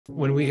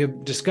When we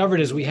have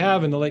discovered, as we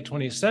have in the late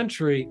 20th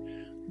century,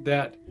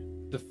 that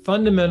the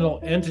fundamental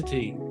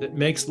entity that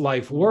makes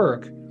life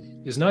work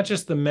is not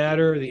just the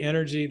matter, the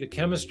energy, the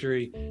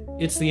chemistry,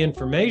 it's the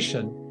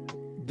information,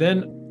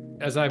 then,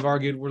 as I've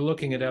argued, we're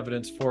looking at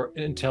evidence for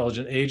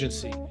intelligent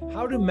agency.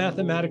 How do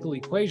mathematical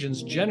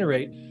equations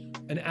generate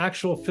an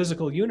actual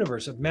physical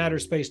universe of matter,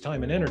 space,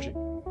 time, and energy?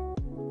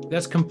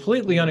 That's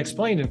completely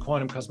unexplained in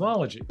quantum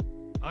cosmology.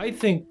 I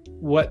think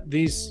what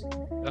these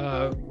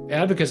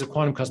advocates of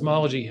quantum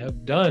cosmology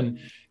have done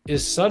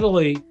is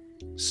subtly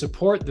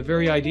support the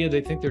very idea they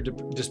think they're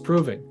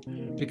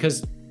disproving.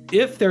 Because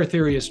if their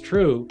theory is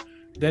true,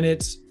 then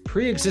it's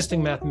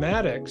pre-existing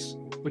mathematics,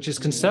 which is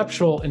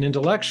conceptual and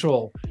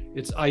intellectual.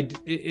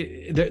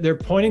 They're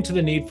pointing to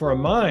the need for a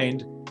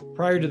mind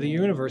prior to the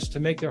universe to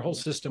make their whole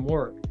system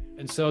work.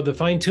 And so the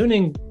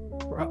fine-tuning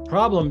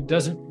problem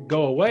doesn't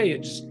go away.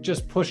 It's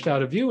just pushed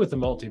out of view with the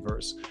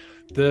multiverse.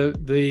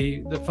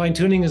 The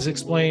fine-tuning is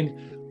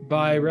explained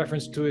by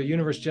reference to a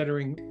universe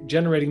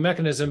generating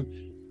mechanism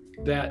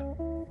that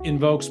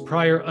invokes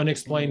prior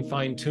unexplained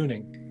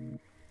fine-tuning.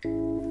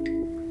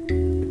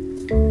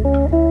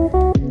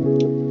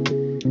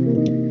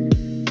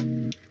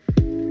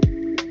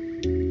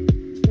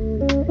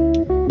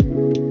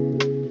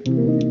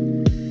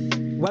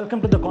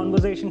 Welcome to the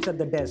Conversations at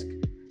the Desk.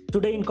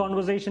 Today in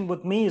conversation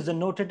with me is the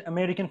noted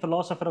American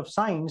philosopher of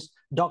science,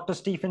 Dr.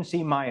 Stephen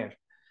C. Meyer.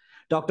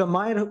 Dr.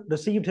 Meyer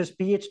received his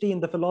PhD in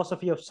the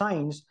philosophy of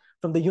science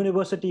from the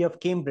University of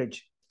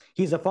Cambridge.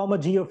 He's a former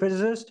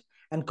geophysicist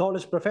and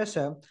college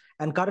professor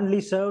and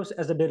currently serves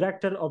as the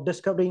director of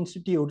Discovery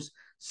Institute's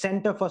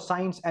Center for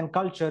Science and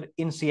Culture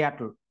in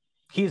Seattle.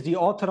 He is the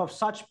author of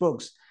such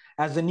books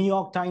as the New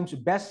York Times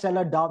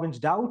bestseller Darwin's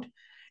Doubt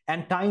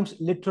and Times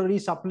Literary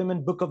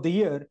Supplement Book of the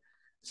Year,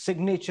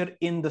 Signature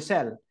in the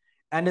Cell.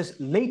 And his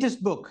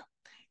latest book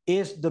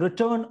is The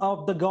Return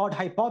of the God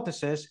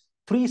Hypothesis,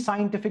 3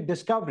 scientific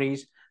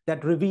discoveries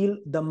that reveal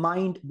the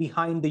mind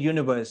behind the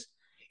universe.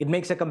 It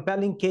makes a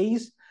compelling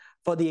case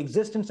for the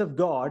existence of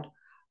God,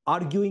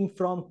 arguing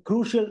from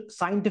crucial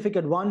scientific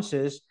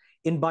advances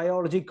in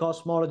biology,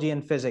 cosmology,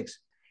 and physics.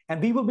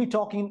 And we will be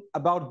talking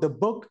about the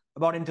book,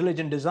 about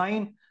intelligent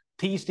design,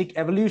 theistic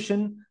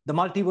evolution, the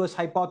multiverse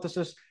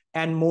hypothesis,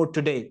 and more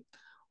today.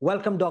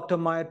 Welcome, Dr.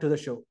 Meyer, to the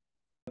show.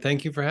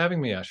 Thank you for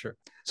having me, Asher.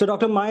 So,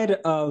 Dr. Meyer,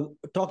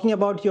 talking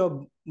about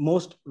your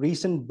most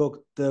recent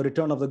book, The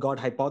Return of the God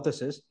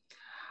Hypothesis,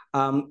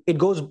 it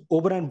goes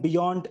over and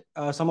beyond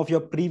some of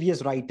your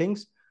previous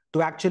writings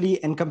to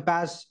actually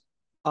encompass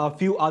a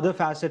few other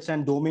facets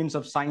and domains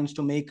of science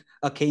to make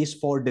a case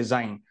for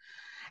design.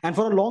 And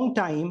for a long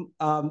time,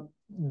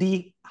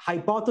 the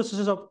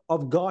hypothesis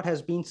of God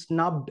has been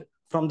snubbed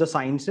from the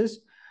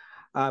sciences.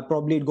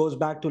 Probably it goes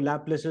back to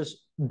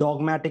Laplace's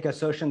dogmatic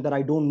assertion that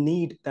I don't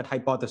need that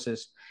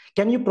hypothesis.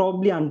 Can you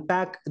probably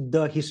unpack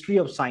the history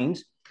of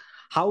science?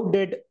 How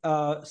did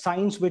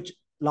science, which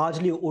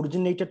largely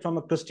originated from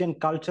a Christian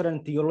culture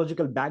and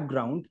theological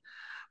background,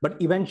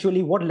 but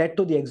eventually what led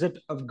to the exit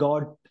of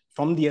God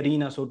from the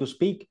arena, so to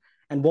speak,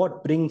 and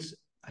what brings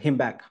him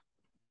back?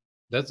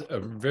 That's a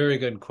very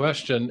good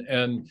question.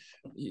 And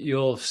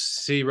you'll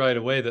see right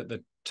away that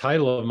the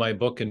title of my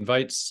book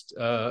invites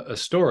a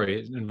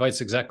story. It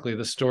invites exactly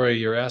the story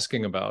you're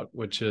asking about,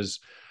 which is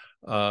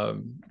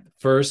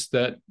first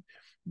that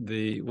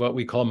what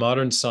we call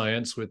modern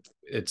science, with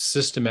its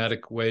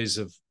systematic ways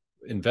of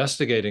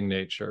investigating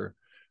nature,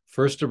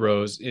 first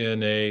arose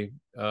in a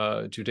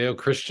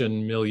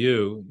Judeo-Christian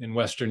milieu in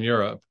Western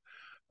Europe.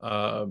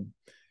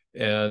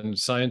 And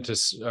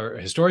scientists or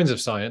historians of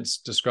science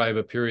describe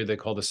a period they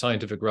call the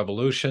Scientific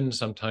Revolution.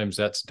 Sometimes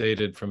that's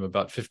dated from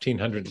about 1500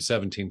 to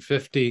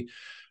 1750.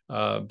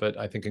 But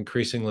I think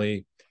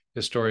increasingly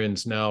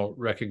historians now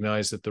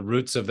recognize that the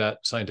roots of that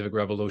scientific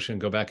revolution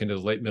go back into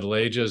the late Middle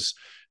Ages,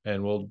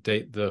 and we'll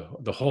date the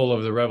whole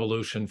of the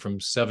revolution from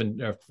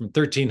 1300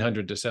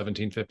 to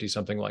 1750,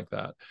 something like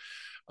that.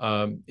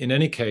 In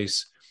any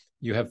case,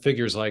 you have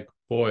figures like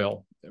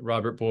Boyle,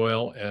 Robert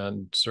Boyle,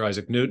 and Sir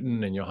Isaac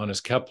Newton, and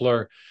Johannes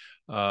Kepler,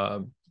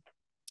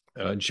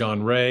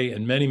 John Ray,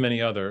 and many,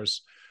 many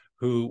others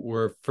who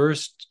were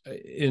first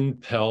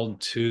impelled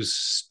to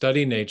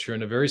study nature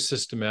in a very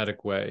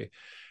systematic way.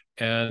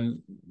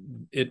 And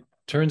it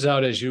turns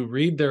out, as you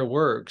read their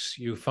works,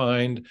 you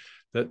find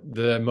that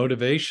the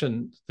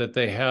motivation that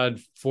they had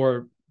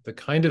for the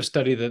kind of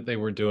study that they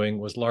were doing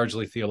was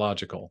largely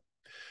theological.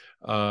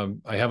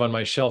 I have on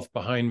my shelf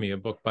behind me a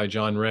book by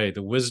John Ray,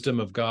 The Wisdom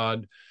of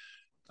God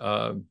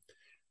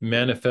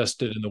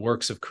Manifested in the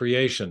Works of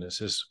Creation, is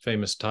his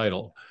famous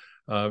title.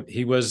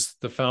 He was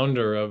the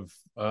founder of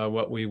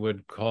what we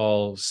would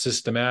call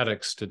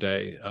systematics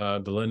today.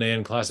 The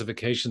Linnaean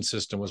classification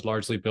system was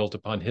largely built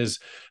upon his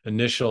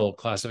initial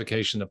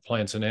classification of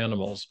plants and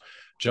animals.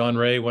 John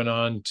Ray went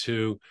on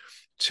to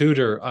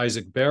tutor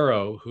Isaac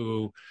Barrow,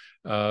 who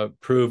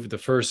proved the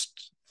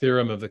first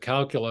theorem of the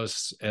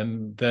calculus,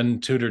 and then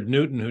tutored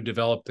Newton, who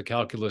developed the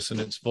calculus in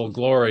its full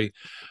glory,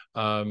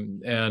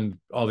 and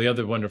all the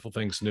other wonderful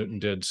things Newton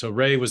did. So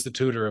Ray was the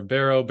tutor of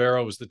Barrow,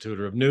 Barrow was the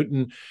tutor of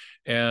Newton,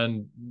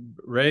 and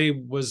Ray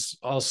was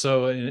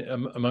also,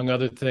 among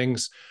other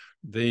things,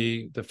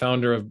 the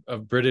founder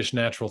of British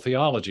natural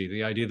theology,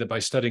 the idea that by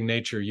studying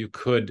nature, you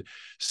could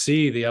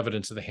see the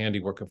evidence of the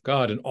handiwork of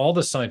God. And all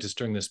the scientists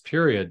during this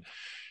period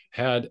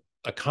had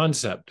a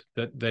concept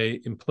that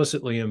they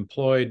implicitly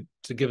employed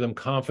to give them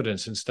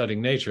confidence in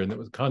studying nature. And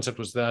the concept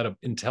was that of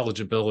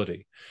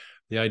intelligibility,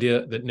 the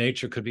idea that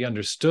nature could be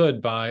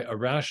understood by a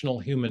rational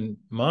human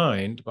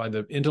mind, by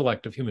the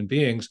intellect of human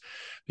beings,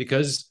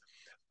 because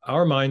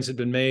our minds had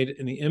been made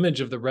in the image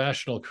of the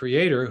rational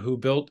creator who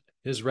built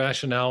his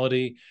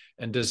rationality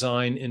and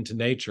design into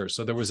nature.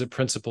 So there was a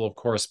principle of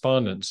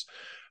correspondence.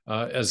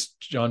 As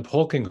John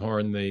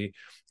Polkinghorne, the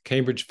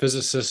Cambridge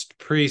physicist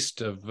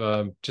priest of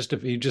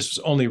he just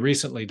only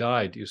recently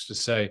died, used to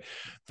say,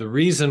 the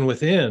reason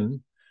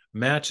within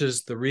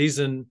matches the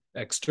reason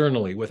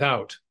externally,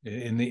 without,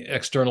 in the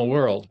external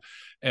world.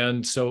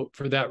 And so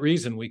for that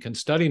reason, we can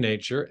study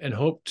nature and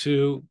hope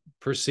to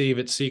perceive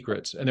its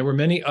secrets. And there were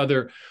many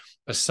other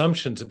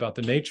assumptions about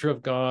the nature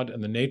of God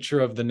and the nature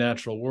of the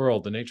natural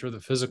world, the nature of the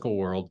physical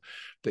world,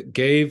 that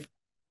gave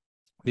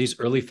these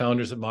early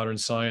founders of modern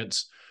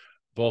science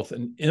both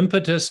an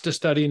impetus to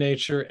study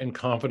nature and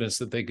confidence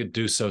that they could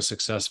do so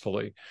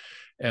successfully.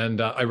 And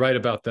I write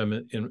about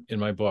them in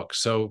my book.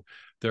 So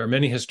there are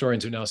many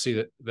historians who now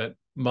see that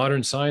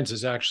modern science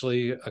is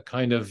actually a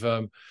kind of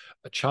a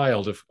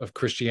child of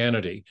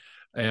Christianity.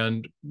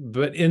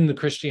 But in the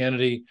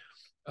Christianity,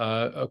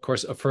 of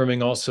course,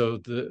 affirming also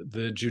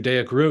the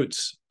Judaic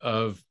roots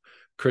of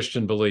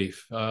Christian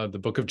belief. The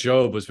book of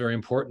Job was very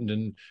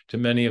important to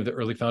many of the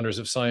early founders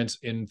of science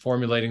in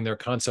formulating their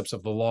concepts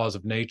of the laws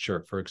of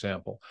nature, for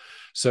example.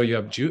 So you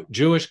have a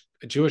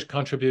Jewish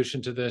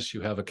contribution to this, you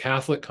have a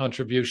Catholic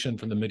contribution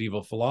from the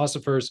medieval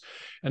philosophers,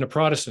 and a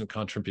Protestant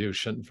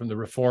contribution from the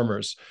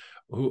reformers,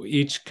 who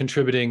each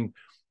contributing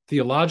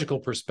theological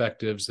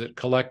perspectives that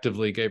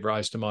collectively gave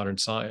rise to modern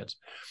science.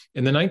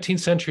 In the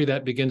 19th century,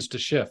 that begins to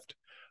shift.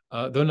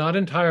 Though not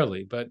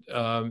entirely, but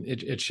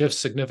it shifts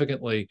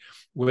significantly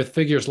with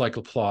figures like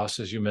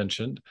Laplace, as you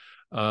mentioned,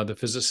 the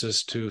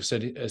physicist who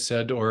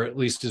said, or at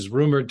least is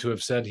rumored to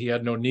have said, he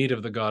had no need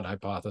of the God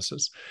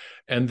hypothesis.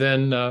 And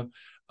then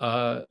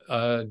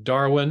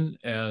Darwin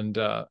and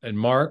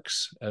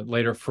Marx, and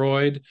later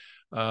Freud.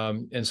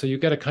 And so you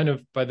get a kind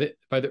of, by the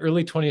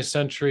early 20th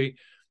century,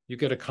 you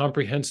get a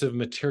comprehensive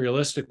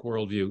materialistic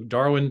worldview.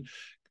 Darwin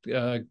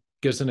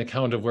gives an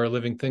account of where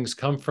living things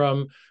come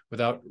from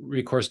without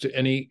recourse to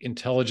any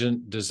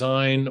intelligent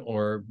design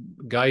or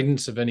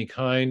guidance of any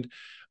kind.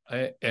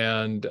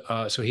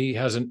 So he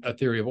has a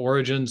theory of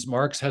origins.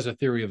 Marx has a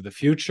theory of the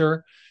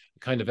future, a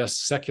kind of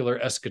secular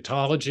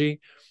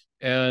eschatology.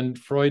 And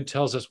Freud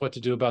tells us what to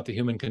do about the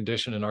human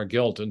condition and our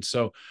guilt. And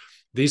so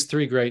these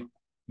three great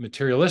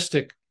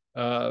materialistic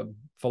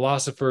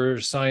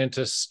philosophers,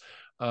 scientists,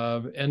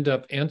 end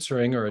up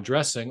answering or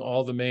addressing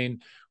all the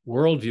main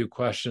worldview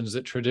questions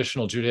that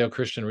traditional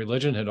Judeo-Christian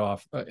religion had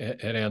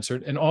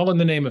answered, and all in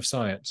the name of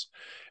science.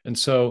 And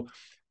so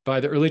by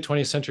the early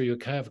 20th century, you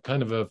have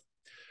kind of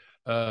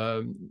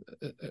a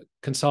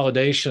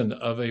consolidation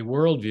of a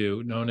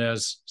worldview known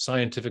as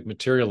scientific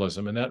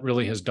materialism, and that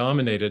really has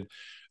dominated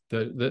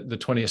the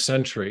 20th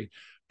century.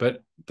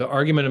 But the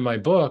argument in my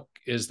book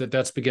is that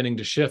that's beginning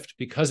to shift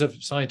because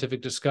of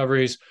scientific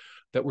discoveries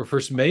that were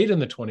first made in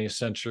the 20th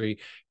century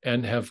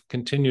and have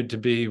continued to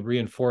be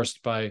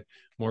reinforced by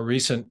more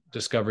recent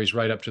discoveries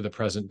right up to the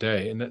present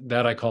day. And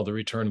that I call the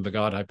return of the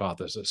God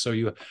hypothesis. So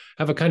you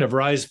have a kind of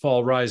rise,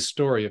 fall, rise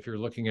story if you're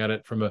looking at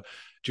it from a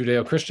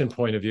Judeo-Christian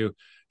point of view.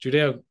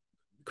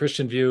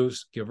 Judeo-Christian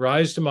views give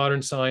rise to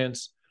modern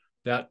science.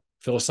 That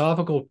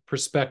philosophical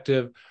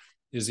perspective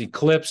is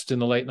eclipsed in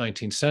the late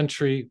 19th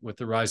century with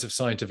the rise of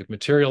scientific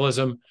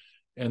materialism.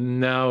 And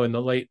now in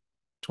the late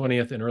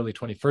 20th and early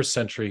 21st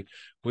century,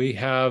 we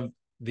have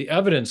the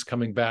evidence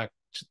coming back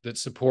that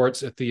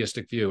supports a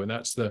theistic view. And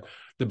that's the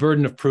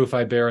burden of proof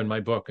I bear in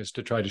my book, is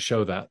to try to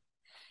show that.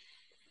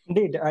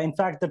 Indeed. In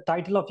fact, the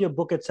title of your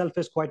book itself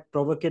is quite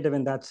provocative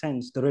in that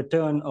sense, The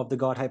Return of the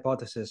God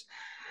Hypothesis.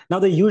 Now,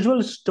 the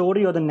usual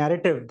story or the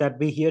narrative that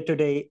we hear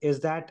today is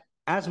that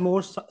as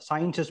more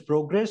science has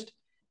progressed,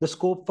 the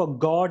scope for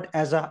God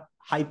as a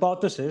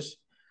hypothesis,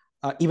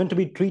 even to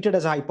be treated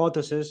as a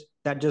hypothesis,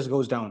 that just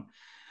goes down.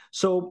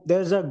 So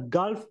there's a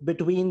gulf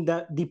between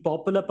the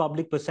popular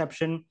public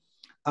perception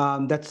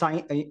that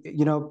science,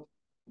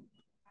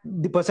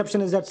 the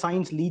perception is that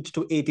science leads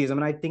to atheism.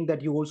 And I think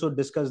that you also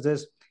discussed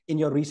this in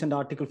your recent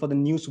article for the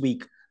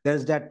Newsweek.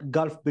 There's that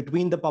gulf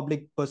between the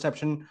public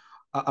perception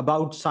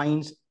about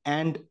science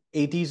and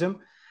atheism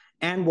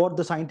and what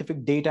the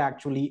scientific data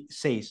actually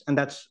says. And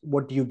that's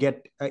what you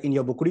get in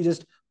your book. Could you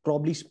just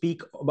probably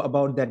speak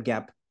about that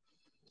gap?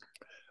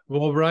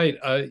 Well, right.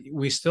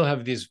 We still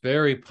have these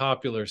very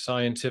popular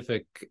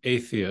scientific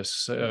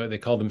atheists. They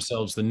call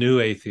themselves the new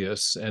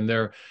atheists, and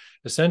they're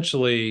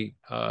essentially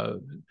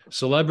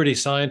celebrity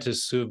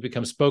scientists who have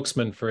become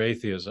spokesmen for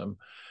atheism.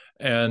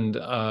 And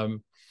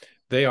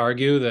they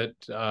argue that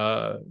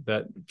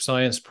that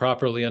science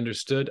properly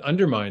understood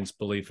undermines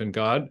belief in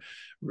God.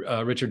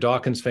 Richard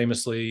Dawkins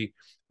famously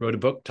wrote a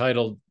book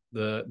titled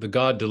The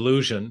God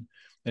Delusion.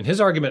 And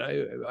his argument,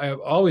 I have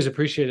always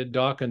appreciated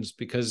Dawkins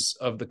because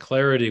of the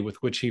clarity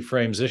with which he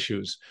frames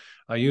issues.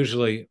 I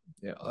usually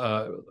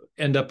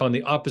end up on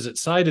the opposite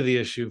side of the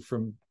issue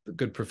from a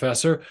good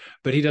professor,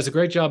 but he does a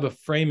great job of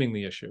framing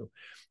the issue.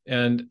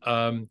 And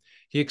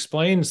he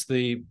explains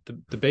the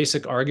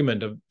basic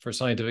argument for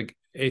scientific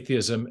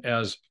atheism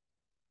as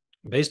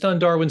based on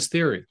Darwin's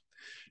theory.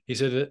 He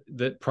said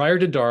that prior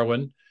to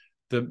Darwin,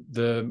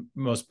 the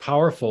most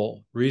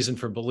powerful reason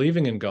for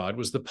believing in God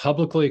was the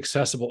publicly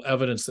accessible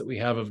evidence that we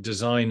have of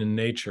design in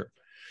nature.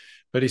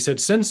 But he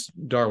said since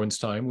Darwin's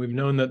time, we've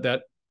known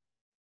that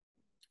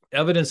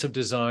evidence of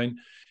design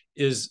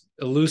is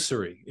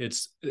illusory.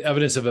 It's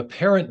evidence of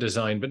apparent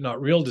design, but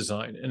not real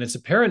design. And it's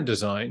apparent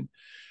design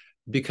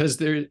because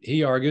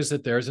he argues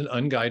that there's an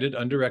unguided,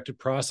 undirected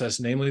process,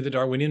 namely the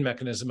Darwinian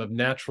mechanism of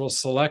natural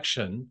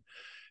selection,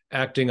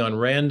 acting on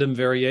random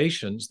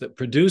variations that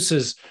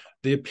produces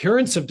the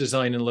appearance of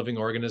design in living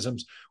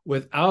organisms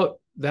without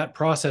that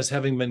process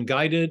having been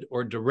guided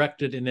or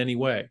directed in any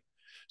way.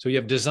 So you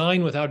have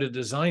design without a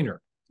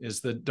designer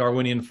is the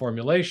Darwinian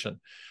formulation.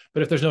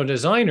 But if there's no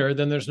designer,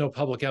 then there's no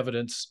public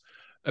evidence.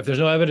 If there's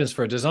no evidence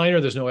for a designer,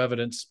 there's no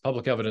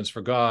public evidence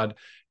for God.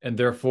 And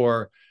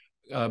therefore,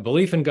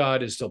 belief in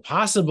God is still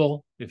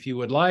possible if you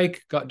would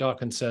like,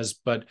 Dawkins says,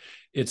 but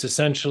it's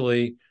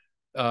essentially,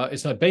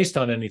 it's not based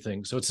on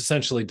anything. So it's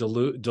essentially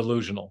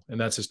delusional, and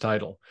that's his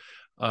title.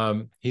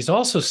 He's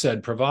also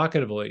said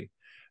provocatively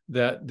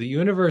that the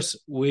universe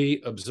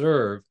we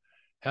observe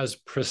has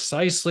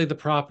precisely the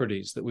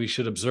properties that we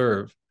should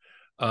observe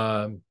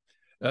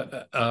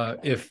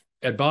if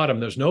at bottom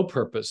there's no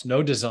purpose,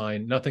 no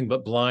design, nothing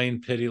but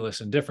blind,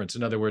 pitiless indifference.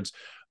 In other words,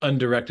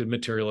 undirected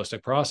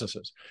materialistic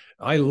processes.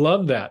 I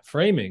love that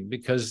framing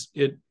because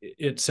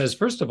it says,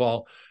 first of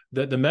all,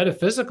 that the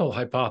metaphysical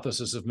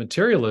hypothesis of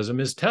materialism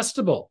is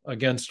testable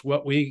against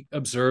what we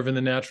observe in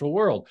the natural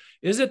world.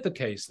 Is it the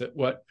case that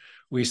what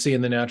we see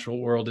in the natural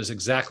world is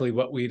exactly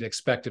what we'd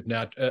expect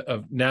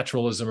of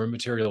naturalism or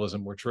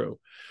materialism were true?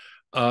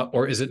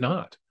 Or is it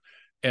not?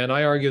 And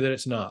I argue that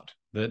it's not.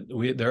 That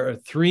there are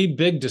three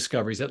big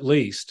discoveries, at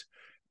least,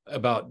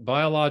 about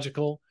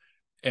biological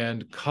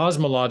and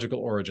cosmological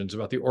origins,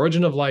 about the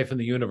origin of life in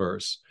the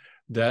universe,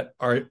 that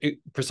are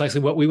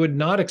precisely what we would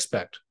not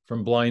expect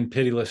from blind,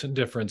 pitiless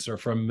indifference or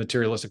from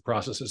materialistic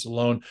processes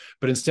alone,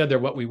 but instead they're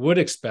what we would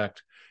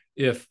expect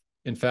if,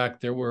 in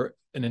fact, there were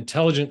an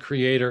intelligent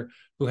creator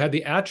who had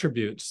the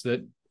attributes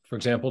that, for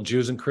example,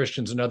 Jews and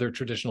Christians and other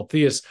traditional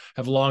theists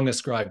have long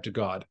ascribed to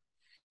God.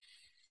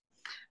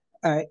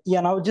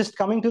 Now just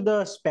coming to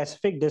the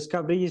specific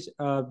discoveries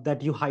that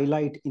you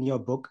highlight in your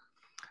book,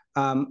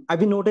 I've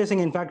been noticing,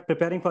 in fact,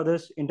 preparing for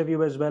this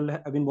interview as well,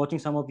 I've been watching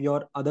some of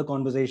your other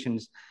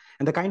conversations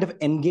and the kind of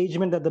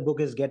engagement that the book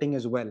is getting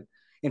as well.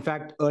 In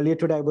fact, earlier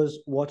today, I was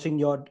watching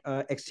your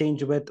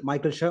exchange with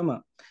Michael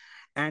Shermer,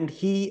 and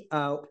he,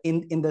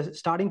 in the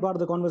starting part of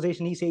the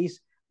conversation, he says,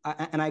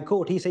 and I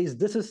quote, he says,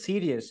 "This is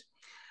serious.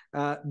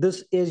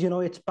 This is,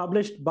 it's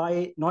published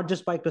by, not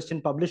just by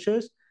Christian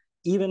publishers,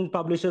 even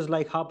publishers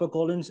like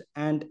HarperCollins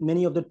and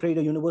many of the trade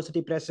or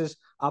university presses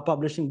are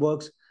publishing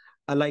works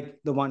like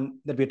the one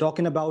that we're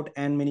talking about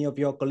and many of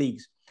your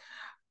colleagues."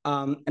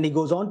 And he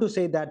goes on to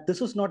say that this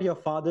is not your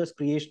father's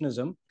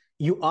creationism.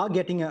 You are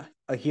getting a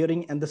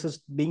hearing, and this is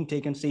being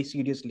taken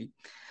seriously.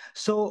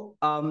 So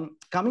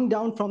coming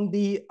down from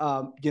the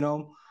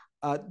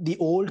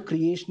old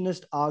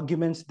creationist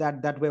arguments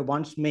that were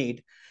once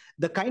made,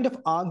 the kind of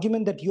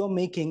argument that you're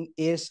making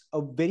is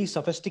a very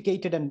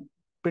sophisticated and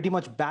pretty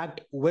much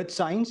backed with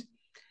science.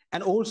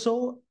 And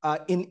also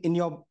in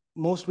your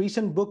most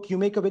recent book, you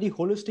make a very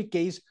holistic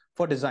case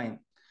for design,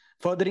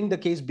 furthering the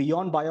case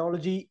beyond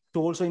biology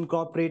to also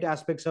incorporate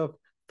aspects of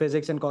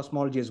physics and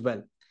cosmology as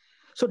well.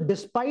 So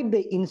despite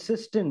the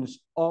insistence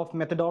of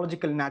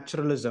methodological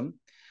naturalism,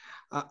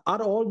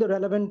 are all the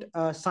relevant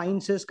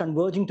sciences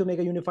converging to make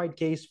a unified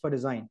case for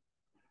design?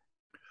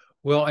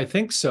 Well, I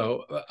think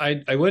so.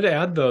 I would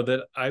add, though,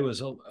 that I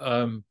was a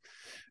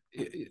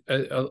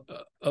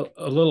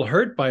little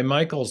hurt by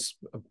Michael's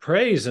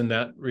praise in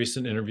that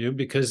recent interview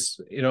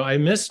because, I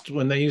missed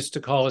when they used to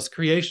call us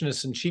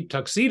creationists in cheap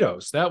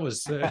tuxedos. That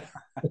was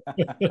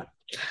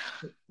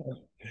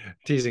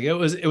teasing. It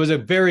was a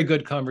very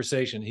good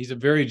conversation. He's a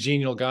very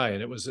genial guy,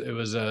 and it was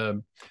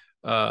a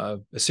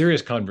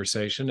serious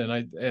conversation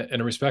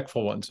and a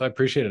respectful one. So I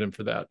appreciated him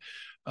for that.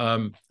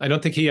 I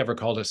don't think he ever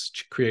called us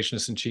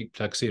creationists in cheap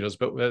tuxedos,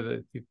 but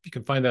you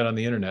can find that on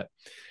the internet.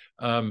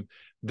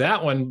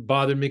 That one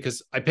bothered me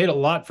because I paid a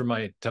lot for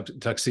my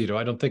tuxedo.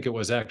 I don't think it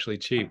was actually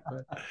cheap.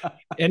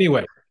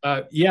 Anyway,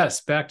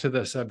 yes, back to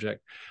the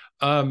subject.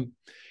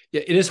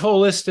 It is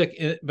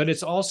holistic, but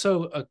it's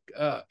also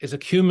is a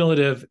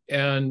cumulative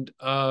and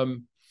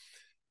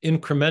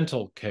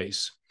incremental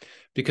case,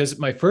 because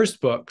my first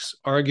books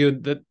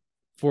argued that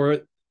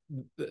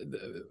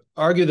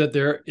argue that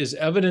there is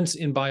evidence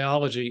in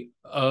biology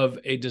of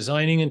a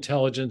designing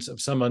intelligence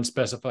of some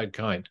unspecified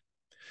kind.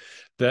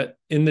 That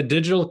in the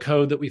digital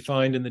code that we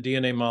find in the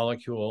DNA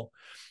molecule,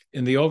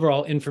 in the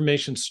overall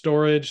information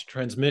storage,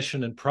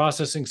 transmission, and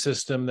processing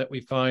system that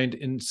we find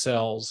in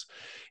cells,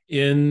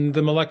 in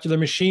the molecular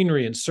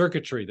machinery and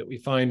circuitry that we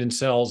find in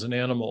cells and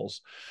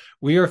animals,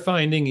 we are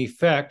finding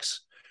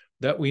effects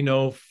that we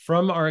know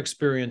from our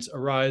experience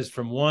arise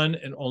from one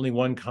and only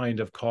one kind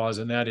of cause,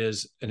 and that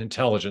is an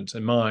intelligence,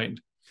 a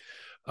mind.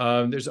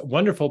 There's a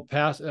wonderful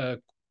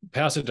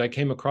passage I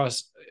came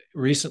across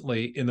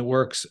recently in the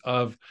works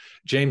of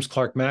James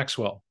Clerk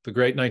Maxwell, the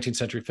great 19th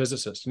century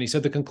physicist. And he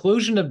said the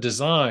conclusion of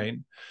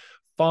design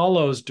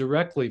follows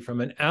directly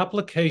from an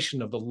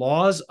application of the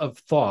laws of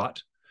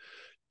thought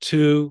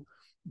to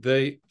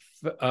the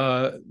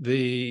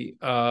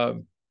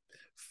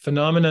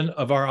phenomenon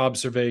of our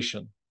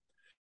observation.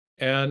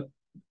 And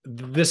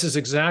this is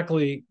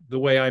exactly the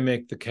way I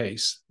make the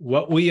case.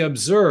 What we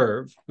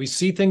observe, we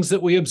see things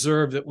that we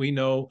observe that we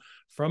know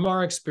from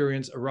our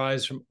experience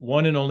arise from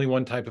one and only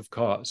one type of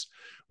cause.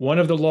 One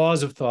of the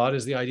laws of thought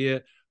is the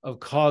idea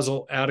of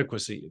causal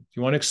adequacy. If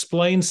you want to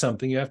explain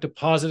something, you have to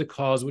posit a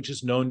cause which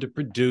is known to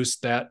produce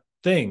that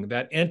thing,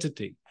 that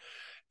entity.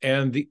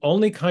 And the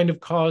only kind of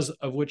cause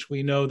of which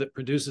we know that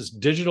produces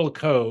digital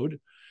code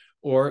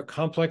or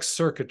complex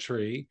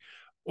circuitry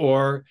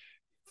or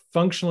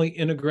functionally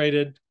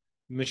integrated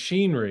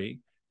machinery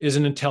is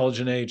an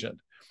intelligent agent.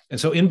 And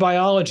so in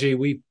biology,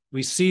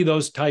 we see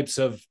those types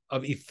of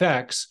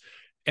effects,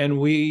 and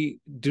we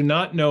do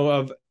not know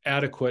of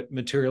adequate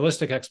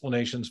materialistic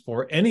explanations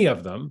for any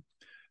of them.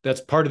 That's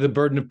part of the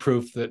burden of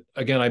proof that,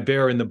 again, I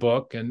bear in the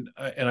book, and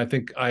I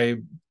think I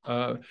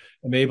am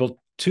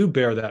able to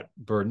bear that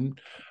burden.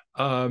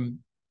 And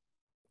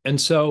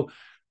so,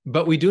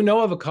 but we do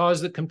know of a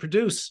cause that can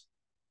produce,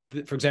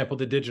 for example,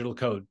 the digital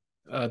code,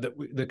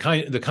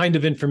 the kind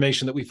of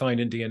information that we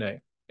find in DNA,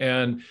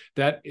 and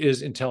that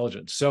is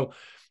intelligence. So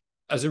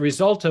as a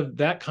result of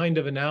that kind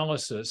of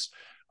analysis,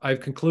 I've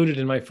concluded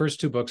in my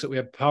first two books that we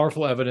have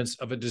powerful evidence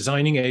of a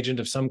designing agent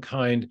of some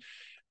kind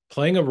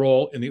playing a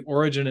role in the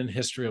origin and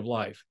history of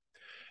life.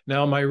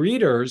 Now, my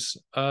readers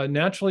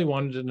naturally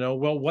wanted to know,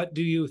 well, what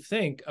do you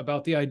think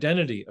about the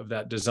identity of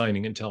that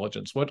designing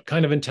intelligence? What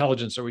kind of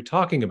intelligence are we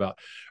talking about?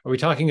 Are we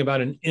talking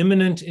about an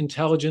immanent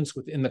intelligence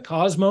within the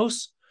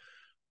cosmos,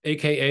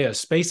 aka a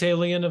space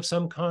alien of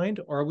some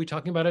kind, or are we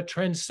talking about a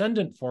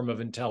transcendent form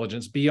of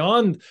intelligence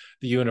beyond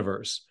the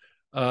universe,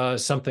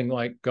 something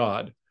like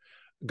God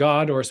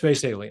or a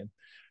space alien?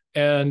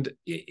 And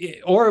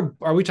or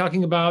are we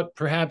talking about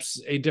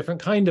perhaps a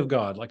different kind of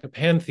God, like a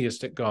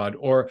pantheistic God,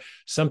 or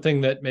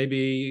something that may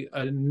be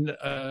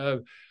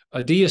a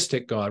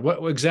deistic God?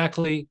 What's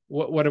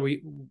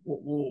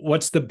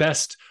the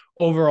best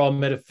overall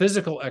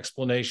metaphysical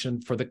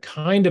explanation for the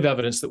kind of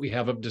evidence that we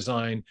have of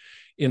design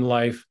in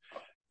life?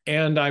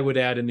 And I would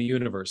add in the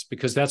universe,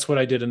 because that's what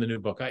I did in the new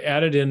book. I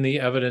added in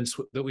the evidence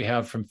that we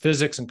have from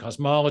physics and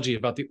cosmology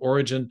about the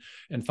origin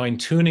and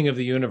fine-tuning of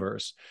the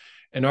universe,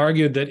 and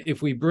argued that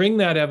if we bring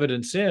that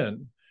evidence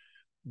in,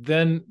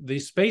 then the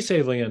space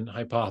alien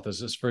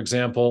hypothesis, for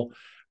example,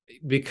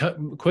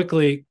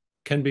 quickly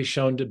can be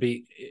shown to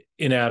be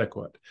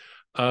inadequate.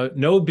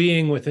 No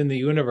being within the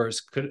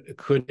universe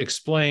could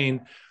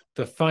explain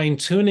the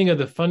fine-tuning of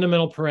the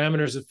fundamental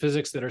parameters of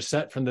physics that are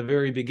set from the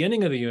very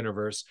beginning of the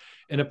universe,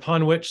 and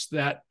upon which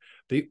the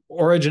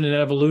origin and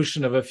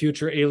evolution of a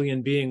future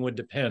alien being would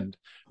depend.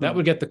 That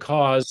would get the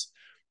cause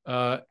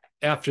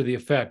after the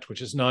effect, which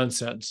is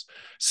nonsense.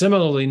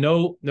 Similarly,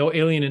 no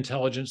alien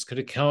intelligence could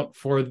account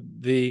for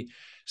the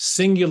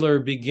singular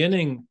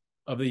beginning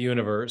of the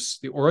universe,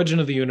 the origin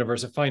of the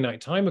universe a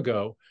finite time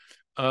ago,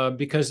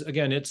 because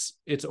again, its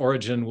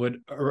origin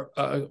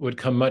would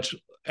come much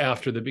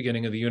after the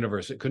beginning of the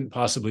universe. It couldn't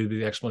possibly be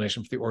the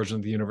explanation for the origin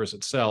of the universe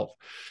itself.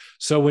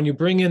 So when you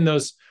bring in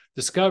those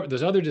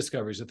other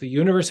discoveries, that the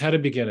universe had a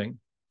beginning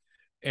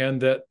and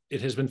that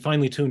it has been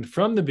finely tuned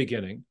from the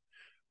beginning,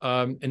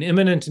 an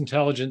immanent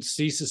intelligence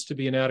ceases to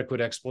be an adequate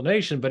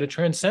explanation, but a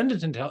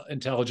transcendent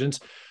intelligence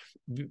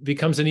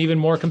becomes an even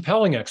more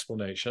compelling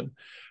explanation.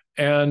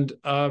 And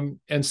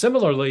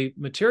similarly,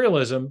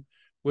 materialism,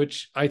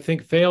 which I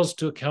think fails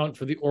to account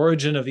for the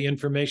origin of the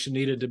information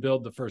needed to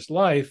build the first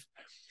life,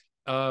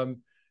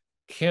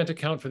 can't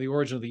account for the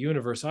origin of the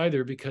universe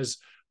either, because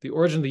the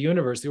origin of the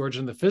universe, the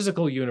origin of the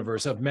physical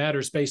universe of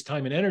matter, space,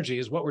 time, and energy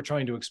is what we're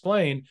trying to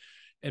explain.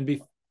 And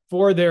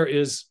before there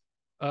is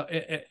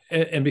a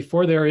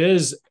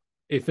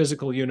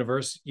physical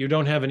universe, you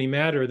don't have any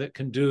matter that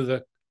can do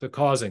the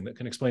causing, that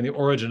can explain the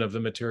origin of the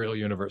material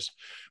universe.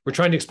 We're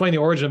trying to explain the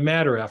origin of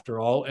matter, after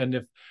all.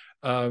 And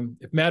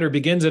if matter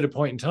begins at a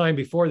point in time,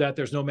 before that,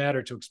 there's no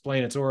matter to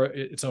explain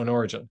its own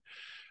origin.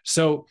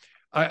 So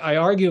I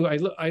argue,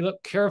 I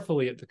look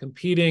carefully at the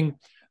competing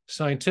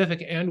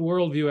scientific and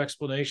worldview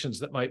explanations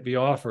that might be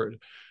offered.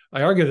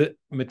 I argue that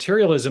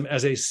materialism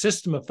as a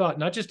system of thought,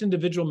 not just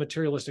individual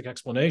materialistic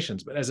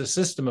explanations, but as a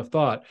system of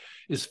thought,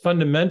 is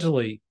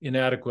fundamentally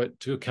inadequate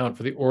to account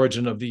for the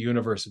origin of the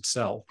universe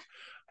itself.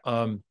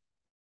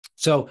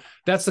 So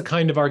that's the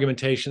kind of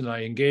argumentation that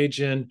I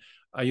engage in.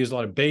 I use a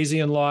lot of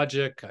Bayesian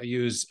logic. I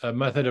use a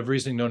method of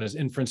reasoning known as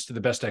inference to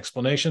the best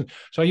explanation.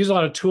 So I use a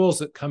lot of tools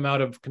that come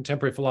out of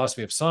contemporary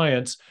philosophy of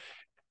science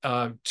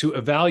to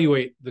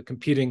evaluate the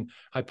competing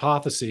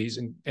hypotheses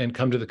and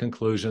come to the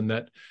conclusion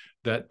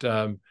that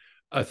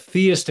a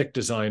theistic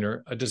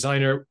designer, a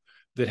designer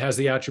that has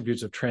the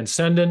attributes of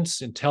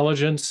transcendence,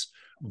 intelligence,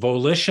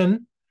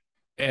 volition,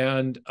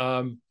 and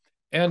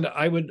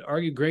I would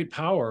argue great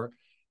power,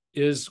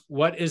 is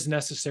what is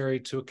necessary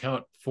to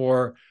account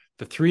for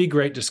the three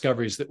great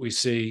discoveries that we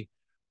see.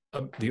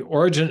 The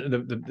origin,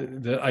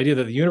 the idea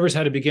that the universe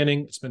had a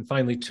beginning, it's been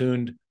finely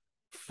tuned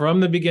from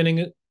the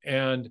beginning,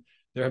 and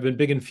there have been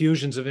big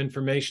infusions of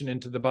information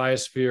into the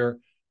biosphere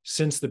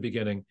since the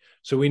beginning.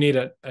 So we need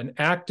an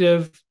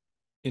active,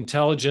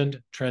 intelligent,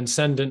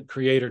 transcendent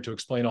creator to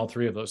explain all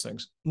three of those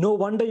things. No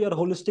wonder your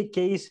holistic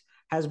case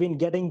has been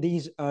getting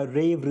these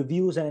rave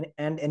reviews and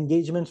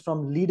engagements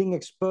from leading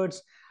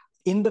experts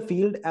in the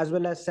field, as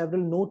well as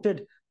several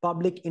noted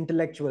public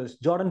intellectuals.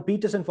 Jordan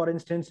Peterson, for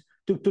instance,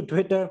 took to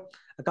Twitter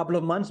a couple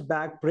of months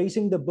back,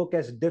 praising the book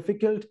as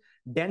difficult,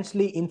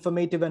 densely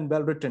informative, and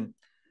well-written.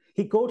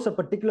 He quotes a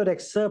particular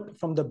excerpt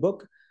from the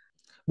book: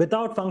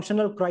 "Without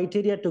functional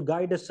criteria to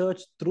guide a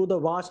search through the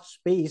vast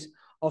space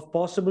of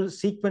possible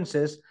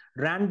sequences,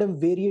 random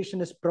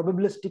variation is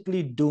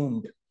probabilistically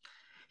doomed."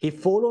 He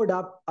followed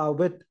up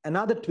with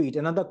another tweet,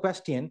 another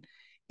question: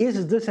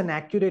 "Is this an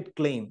accurate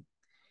claim?"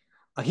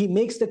 He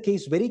makes the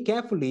case very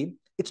carefully.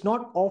 "It's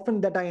not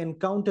often that I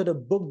encounter a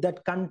book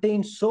that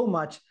contains so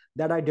much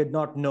that I did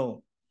not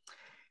know."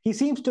 He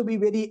seems to be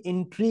very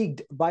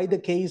intrigued by the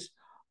case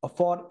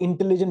for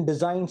intelligent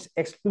design's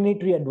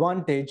explanatory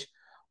advantage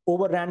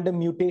over random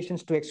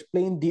mutations to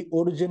explain the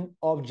origin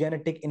of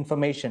genetic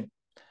information.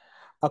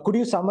 Could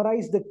you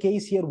summarize the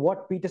case here,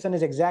 what Peterson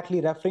is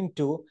exactly referring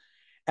to,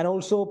 and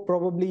also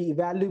probably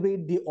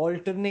evaluate the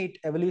alternate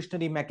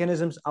evolutionary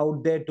mechanisms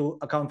out there to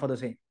account for the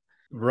same?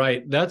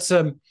 Right. That's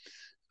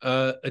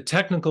a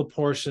technical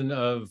portion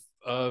of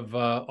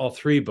all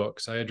three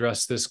books. I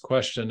address this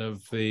question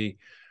of the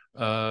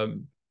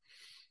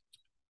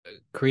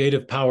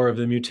creative power of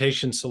the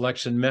mutation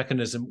selection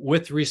mechanism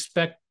with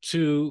respect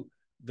to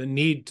the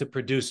need to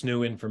produce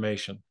new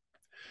information.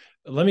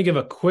 Let me give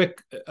a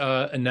quick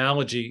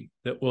analogy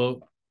that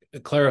will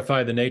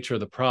clarify the nature of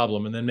the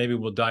problem, and then maybe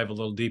we'll dive a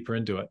little deeper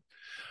into it.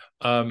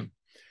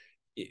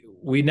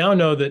 We now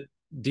know that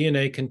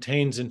DNA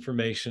contains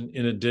information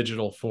in a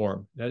digital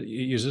form. That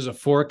uses a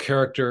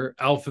 4-character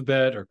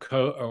alphabet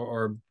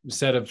or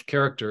set of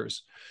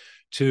characters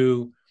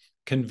to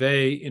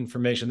convey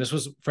information. This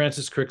was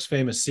Francis Crick's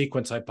famous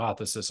sequence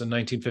hypothesis in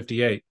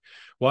 1958.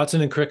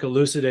 Watson and Crick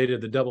elucidated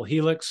the double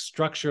helix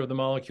structure of the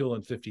molecule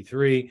in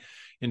 53.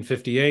 In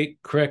 58,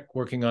 Crick,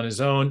 working on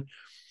his own,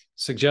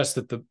 suggests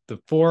that the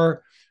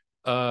 4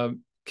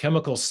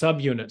 chemical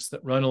subunits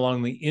that run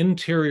along the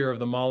interior of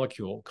the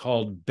molecule,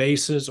 called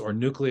bases or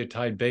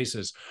nucleotide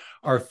bases,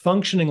 are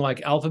functioning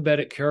like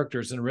alphabetic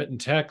characters in written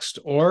text,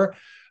 or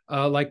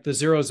like the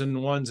zeros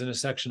and ones in a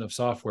section of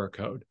software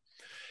code.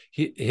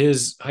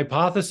 His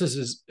hypothesis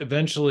is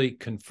eventually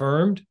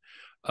confirmed.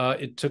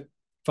 It took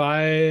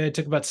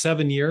about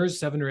 7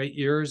 or 8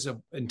 years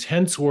of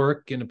intense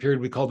work in a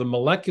period we call the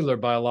molecular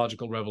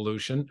biological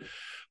revolution.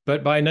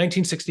 But by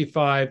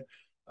 1965,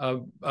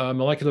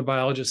 molecular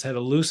biologists had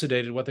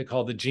elucidated what they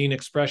call the gene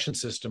expression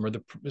system, or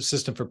the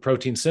system for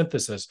protein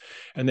synthesis.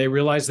 And they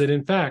realized that,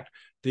 in fact,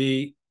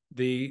 the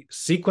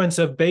sequence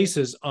of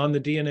bases on the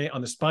DNA,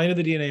 on the spine of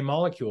the DNA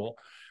molecule,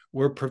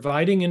 were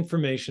providing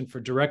information for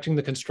directing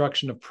the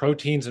construction of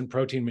proteins and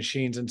protein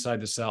machines inside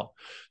the cell.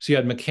 So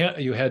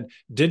you had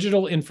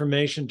digital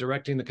information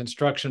directing the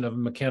construction of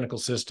mechanical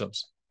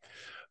systems.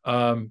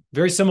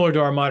 Very similar to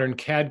our modern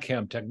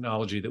CAD/CAM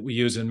technology that we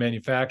use in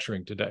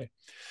manufacturing today.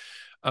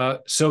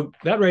 So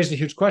that raised a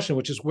huge question,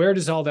 which is, where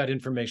does all that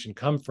information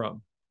come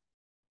from?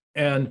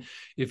 And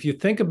if you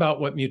think about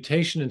what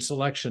mutation and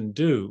selection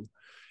do,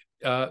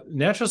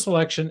 natural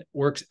selection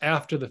works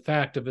after the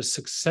fact of a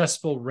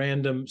successful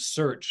random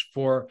search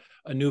for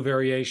a new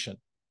variation,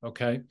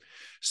 okay?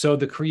 So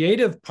the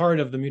creative part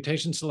of the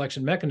mutation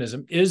selection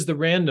mechanism is the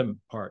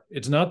random part.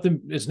 It's not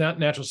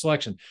natural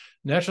selection.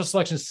 Natural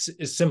selection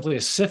is simply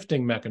a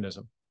sifting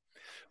mechanism.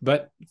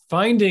 But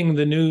finding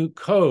the new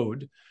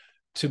code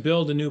to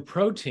build a new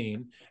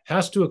protein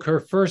has to occur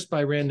first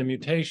by random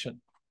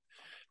mutation.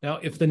 Now,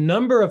 if the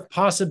number of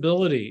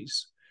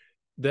possibilities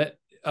that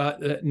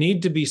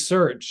need to be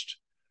searched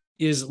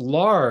is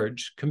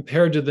large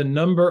compared to the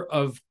number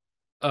of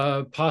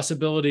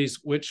possibilities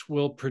which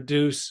will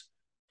produce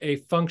a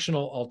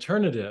functional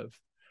alternative,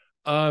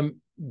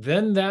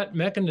 then that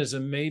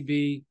mechanism may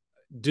be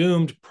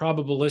doomed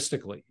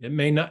probabilistically. It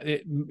may not.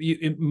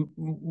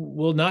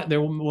 Will not.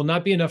 There will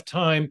not be enough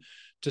time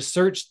to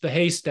search the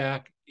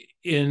haystack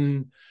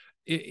in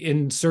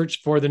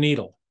search for the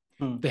needle.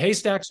 The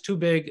haystack's too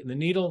big and the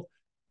needle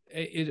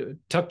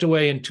tucked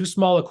away in too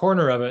small a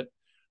corner of it,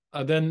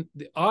 then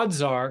the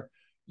odds are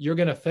you're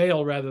going to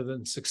fail rather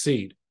than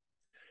succeed.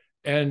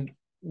 And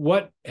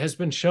what has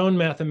been shown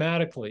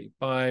mathematically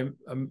by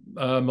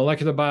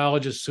molecular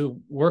biologists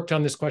who worked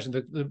on this question,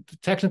 the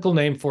technical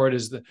name for it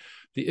is the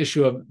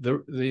issue of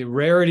the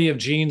rarity of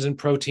genes and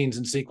proteins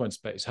in sequence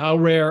space. How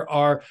rare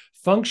are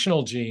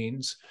functional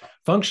genes,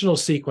 functional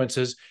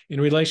sequences in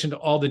relation to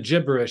all the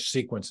gibberish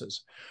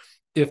sequences?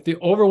 If the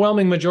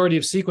overwhelming majority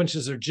of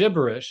sequences are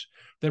gibberish,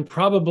 then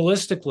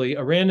probabilistically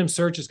a random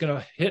search is going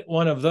to hit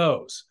one of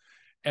those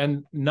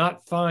and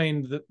not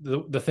find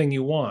the thing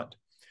you want.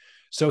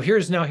 So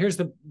here's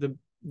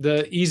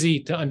the easy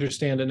to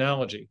understand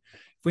analogy.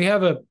 If we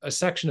have a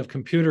section of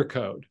computer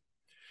code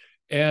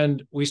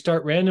and we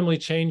start randomly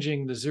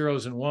changing the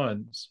zeros and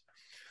ones,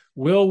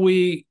 will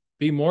we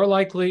be more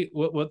likely,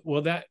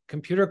 will that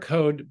computer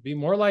code be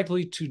more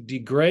likely to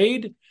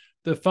degrade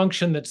the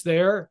function that's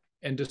there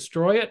and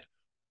destroy it,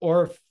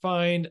 or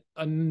find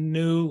a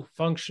new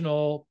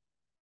functional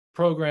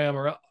program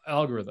or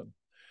algorithm?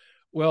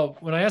 Well,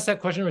 when I ask that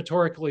question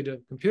rhetorically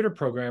to computer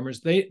programmers,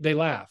 they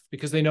laugh,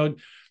 because they know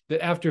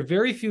that after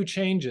very few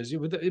changes,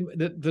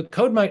 the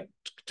code might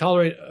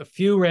tolerate a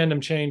few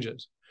random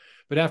changes,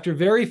 but after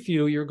very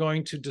few, you're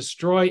going to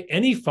destroy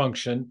any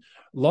function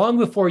long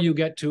before you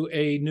get to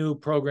a new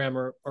program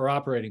or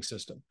operating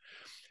system.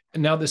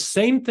 And now the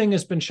same thing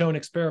has been shown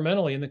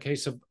experimentally in the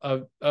case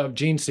of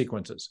gene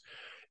sequences.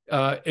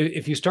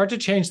 If you start to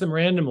change them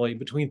randomly,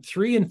 between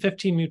 3 and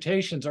 15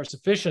 mutations are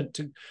sufficient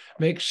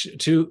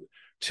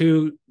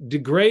to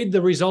degrade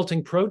the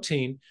resulting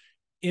protein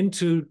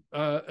into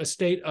a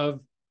state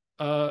of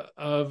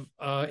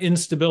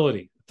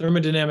instability,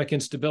 thermodynamic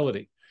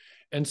instability.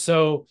 And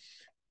so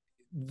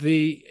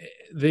we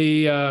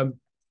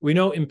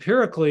know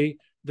empirically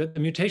that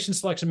the mutation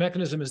selection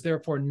mechanism is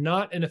therefore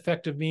not an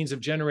effective means of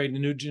generating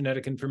new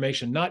genetic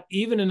information, not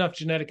even enough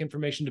genetic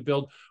information to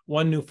build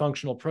one new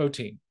functional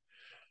protein.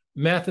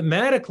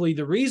 Mathematically,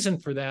 the reason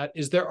for that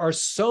is there are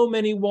so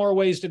many more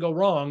ways to go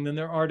wrong than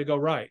there are to go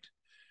right.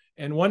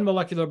 And one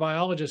molecular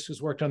biologist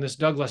who's worked on this,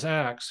 Douglas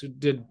Axe, who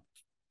did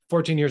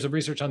 14 years of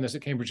research on this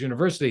at Cambridge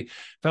University,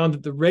 found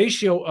that the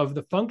ratio of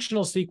the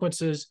functional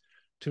sequences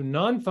to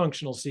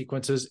non-functional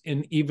sequences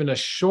in even a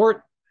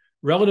short,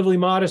 relatively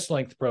modest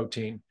length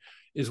protein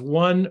is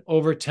 1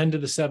 over 10 to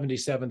the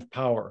 77th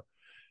power.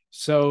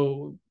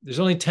 So there's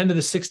only 10 to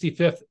the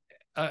 65th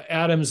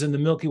atoms in the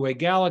Milky Way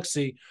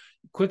galaxy.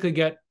 You quickly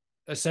get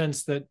a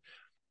sense that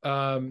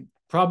a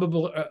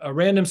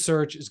random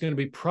search is going to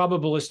be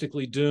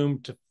probabilistically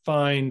doomed to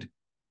find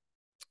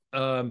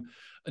a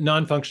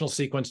non-functional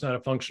sequence, not a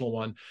functional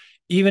one,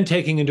 even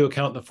taking into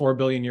account the 4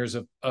 billion years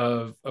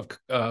of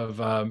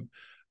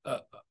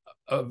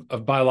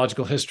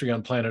biological history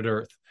on planet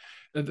Earth.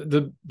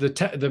 The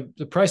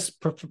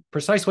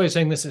precise way of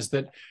saying this is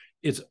that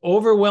it's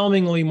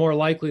overwhelmingly more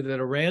likely that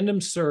a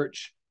random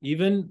search,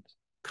 even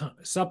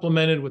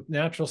supplemented with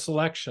natural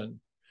selection,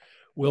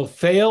 will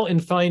fail in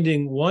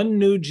finding one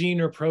new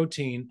gene or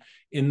protein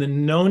in the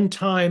known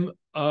time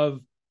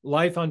of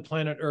life on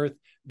planet Earth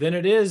than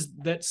it is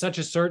that such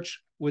a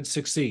search would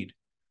succeed.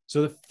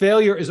 So the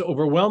failure is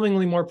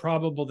overwhelmingly more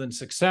probable than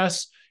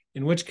success,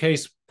 in which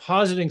case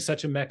positing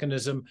such a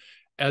mechanism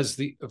as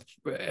the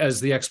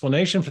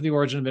explanation for the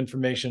origin of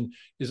information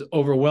is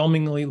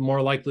overwhelmingly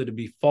more likely to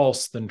be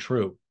false than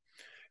true.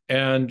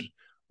 And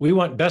we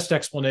want best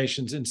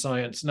explanations in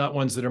science, not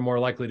ones that are more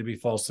likely to be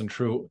false than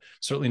true,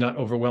 certainly not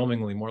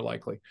overwhelmingly more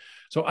likely.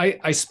 So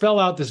I spell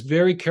out this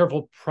very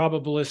careful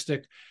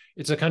probabilistic,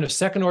 it's a kind of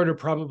second order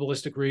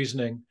probabilistic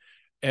reasoning,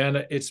 and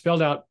it's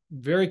spelled out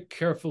very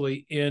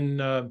carefully in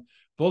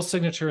both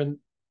Signature in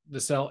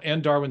the Cell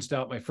and Darwin's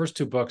Doubt, my first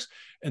 2 books.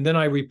 And then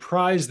I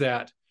reprise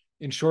that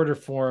in shorter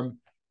form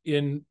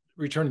in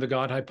Return to the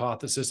God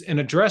Hypothesis and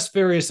address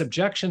various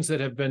objections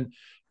that have been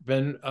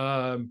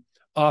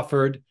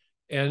offered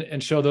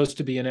and show those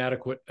to be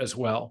inadequate as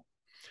well.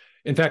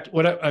 In fact,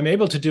 what I'm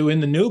able to do in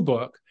the new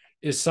book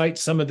is cite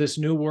some of this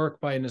new work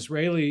by an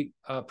Israeli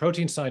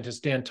protein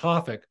scientist, Dan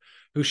Tofik,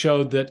 who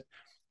showed that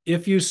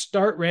if you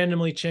start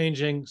randomly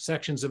changing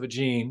sections of a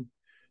gene,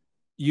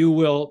 you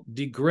will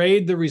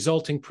degrade the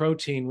resulting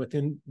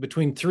protein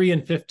between 3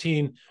 and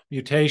 15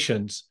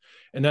 mutations.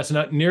 And that's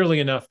not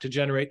nearly enough to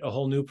generate a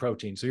whole new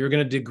protein. So you're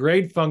going to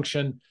degrade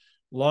function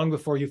long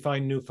before you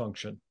find new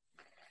function.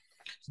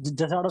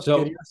 Just out of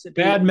curiosity,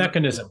 bad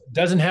mechanism,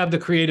 doesn't have the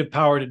creative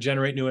power to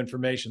generate new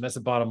information. That's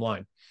the bottom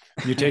line.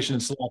 Mutation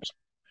and selection.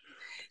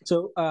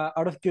 So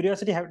out of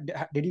curiosity,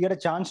 did you get a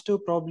chance to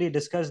probably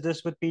discuss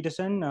this with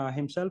Peterson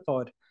himself,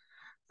 or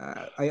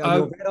are you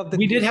aware of the...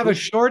 We did have a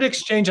short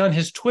exchange on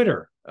his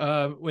Twitter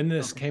when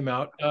this came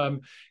out,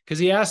 because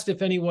he asked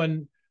if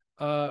anyone,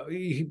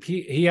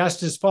 he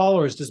asked his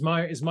followers, is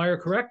Meyer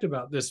correct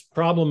about this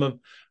problem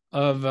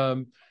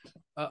of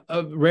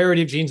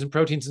rarity of genes and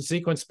proteins in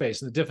sequence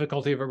space and the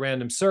difficulty of a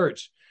random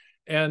search?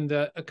 And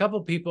a couple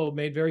of people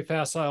made very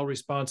facile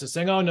responses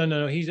saying, oh,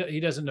 no, he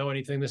doesn't know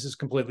anything. This is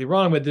completely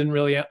wrong, but didn't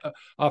really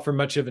offer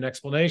much of an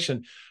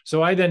explanation.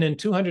 So I then, in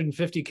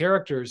 250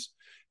 characters,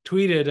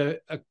 tweeted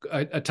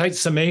a tight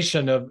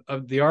summation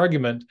of the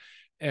argument.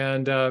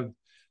 And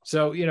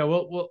So,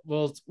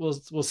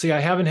 we'll see. I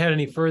haven't had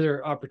any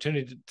further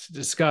opportunity to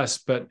discuss,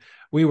 but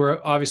we were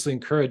obviously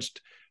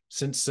encouraged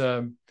since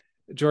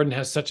Jordan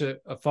has such a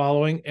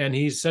following, and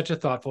he's such a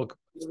thoughtful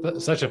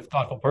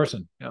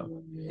person. Yeah.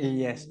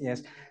 Yes,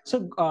 yes.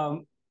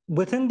 So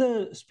within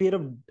the sphere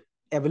of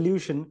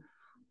evolution,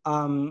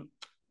 of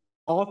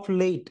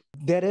late,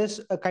 there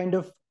is a kind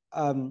of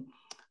um,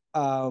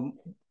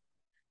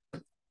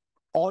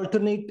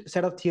 alternate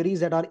set of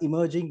theories that are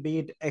emerging, be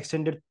it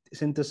extended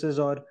synthesis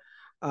or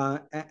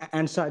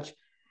and such.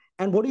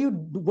 And what do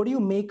you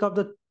make of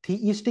the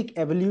theistic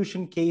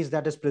evolution case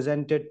that is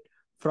presented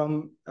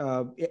from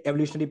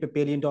evolutionary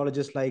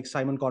paleontologists like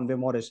Simon Conway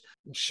Morris?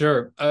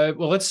 Sure.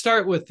 Well, let's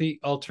start with the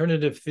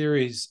alternative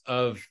theories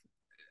of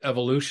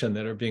evolution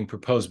that are being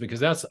proposed, because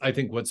that's, I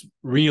think, what's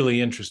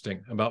really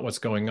interesting about what's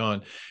going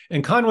on.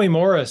 And Conway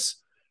Morris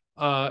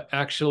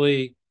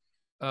actually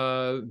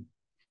sort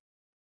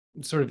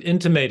of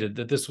intimated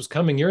that this was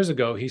coming years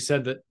ago. He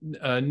said that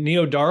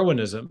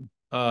neo-Darwinism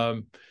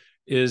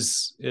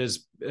is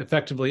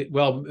effectively,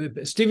 well,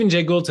 Stephen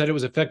Jay Gould said it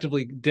was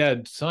effectively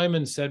dead.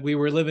 Simon said we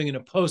were living in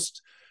a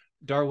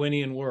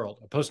post-Darwinian world,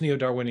 a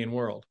post-neo-Darwinian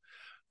world.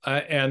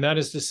 And that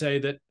is to say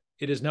that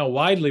it is now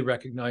widely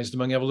recognized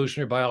among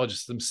evolutionary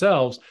biologists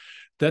themselves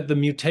that the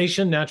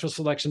mutation natural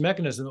selection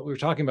mechanism that we were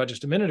talking about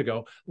just a minute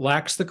ago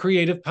lacks the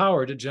creative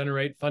power to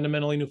generate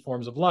fundamentally new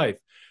forms of life.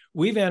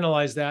 We've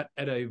analyzed that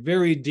at a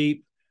very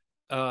deep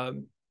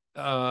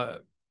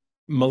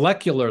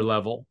molecular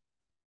level,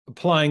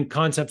 applying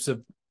concepts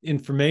of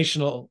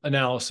informational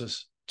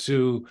analysis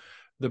to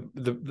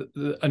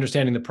the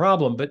understanding the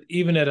problem. But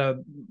even at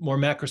a more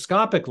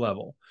macroscopic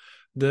level,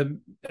 the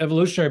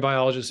evolutionary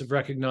biologists have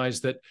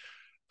recognized that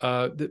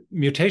the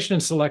mutation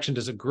and selection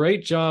does a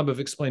great job of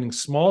explaining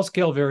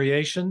small-scale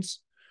variations,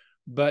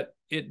 but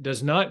it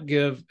does not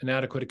give an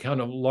adequate account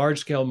of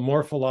large-scale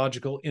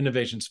morphological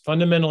innovations,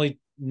 fundamentally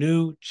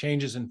new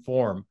changes in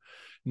form.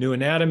 New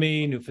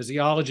anatomy, new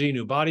physiology,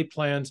 new body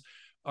plans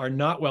are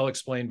not well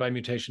explained by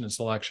mutation and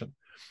selection.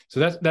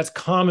 So that's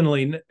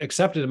commonly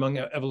accepted among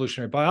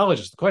evolutionary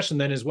biologists. The question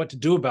then is what to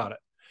do about it.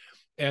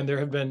 And there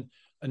have been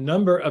a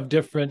number of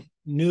different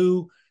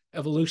new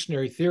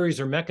evolutionary theories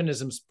or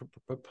mechanisms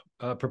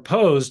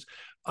proposed,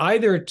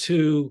 either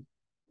to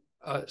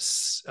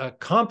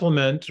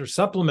complement or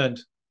supplement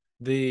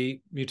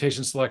the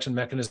mutation selection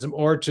mechanism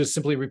or to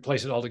simply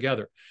replace it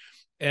altogether.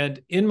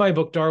 And in my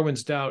book,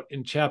 Darwin's Doubt,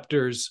 in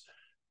chapters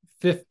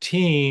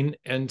 15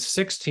 and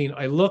 16,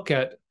 I look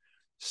at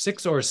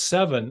 6 or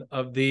 7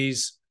 of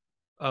these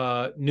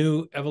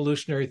new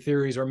evolutionary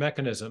theories or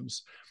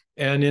mechanisms.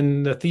 And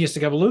in the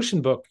Theistic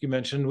Evolution book you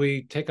mentioned,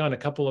 we take on a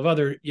couple of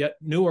other yet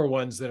newer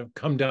ones that have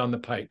come down the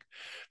pike.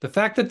 The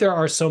fact that there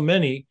are so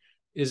many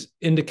is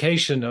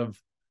indication of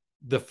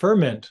the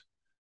ferment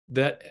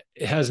that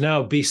has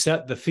now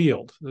beset the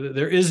field.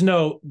 There is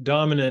no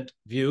dominant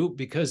view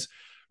because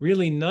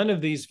really none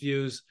of these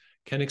views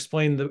can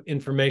explain the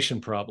information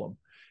problem.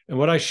 And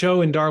what I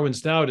show in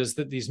Darwin's Doubt is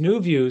that these new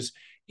views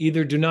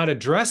either do not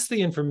address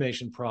the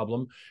information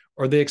problem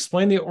or they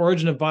explain the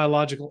origin of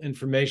biological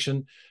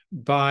information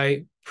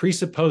by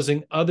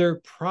presupposing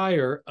other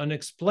prior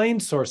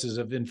unexplained sources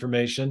of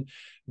information,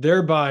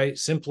 thereby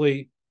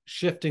simply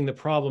shifting the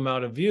problem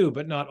out of view,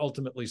 but not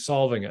ultimately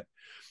solving it.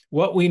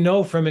 What we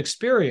know from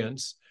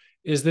experience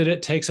is that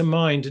it takes a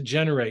mind to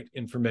generate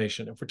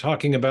information. If we're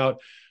talking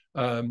about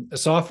a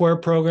software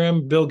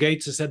program, Bill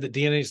Gates has said that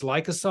DNA is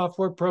like a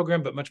software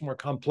program, but much more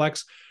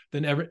complex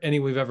than any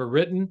we've ever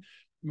written.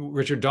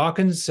 Richard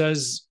Dawkins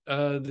says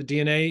the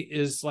DNA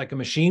is like a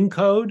machine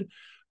code.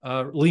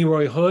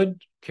 Leroy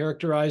Hood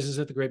characterizes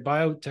it, the great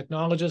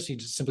biotechnologist. He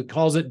just simply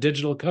calls it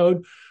digital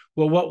code.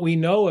 Well, what we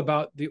know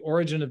about the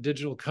origin of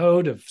digital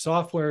code, of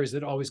software, is that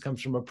it always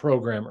comes from a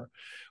programmer.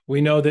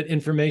 We know that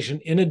information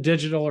in a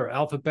digital or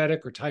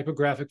alphabetic or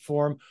typographic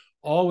form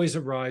always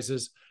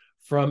arises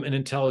from an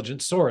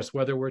intelligent source,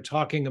 whether we're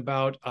talking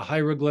about a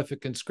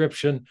hieroglyphic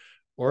inscription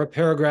or a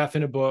paragraph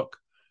in a book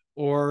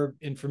or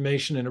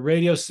information in a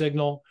radio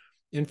signal.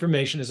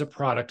 Information is a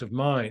product of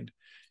mind.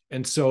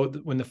 And so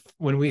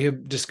when we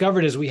have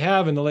discovered, as we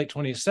have in the late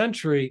 20th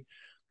century,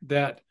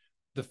 that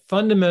the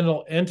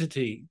fundamental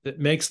entity that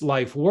makes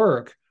life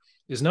work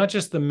is not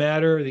just the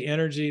matter, the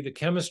energy, the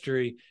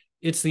chemistry,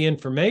 it's the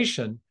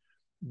information,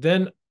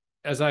 then,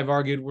 as I've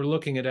argued, we're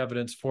looking at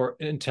evidence for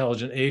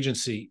intelligent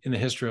agency in the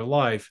history of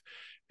life.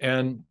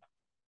 And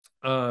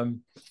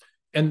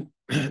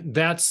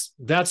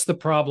that's the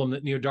problem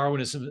that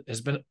neo-Darwinism has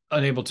been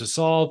unable to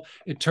solve.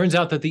 It turns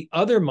out that the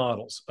other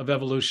models of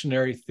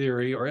evolutionary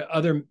theory or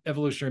other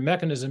evolutionary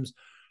mechanisms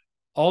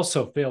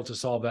also fail to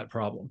solve that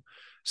problem.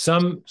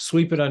 Some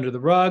sweep it under the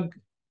rug,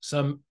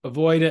 some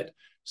avoid it,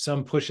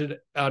 some push it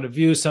out of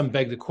view, some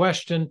beg the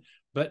question,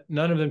 but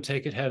none of them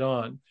take it head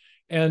on.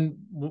 And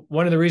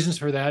one of the reasons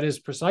for that is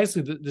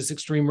precisely this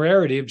extreme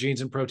rarity of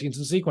genes and proteins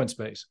in sequence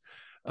space.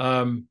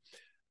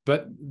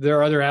 But there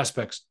are other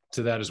aspects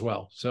to that as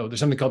well. So there's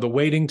something called the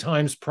waiting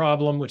times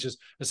problem, which is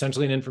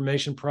essentially an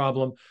information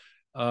problem.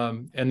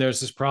 And there's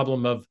this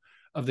problem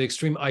of the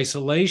extreme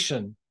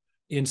isolation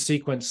in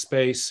sequence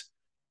space.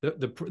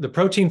 The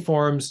protein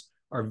forms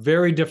are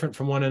very different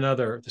from one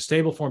another. The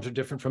stable forms are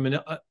different from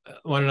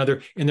one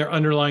another in their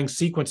underlying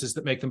sequences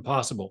that make them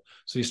possible.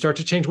 So you start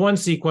to change one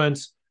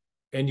sequence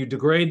and you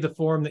degrade the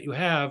form that you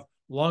have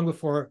long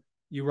before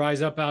you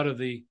rise up out of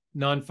the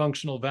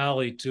non-functional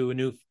valley to a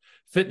new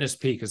fitness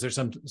peak, as they're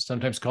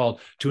sometimes called,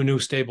 to a new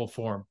stable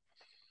form.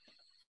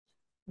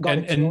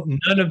 And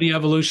none of the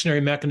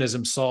evolutionary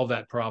mechanisms solve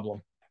that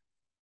problem.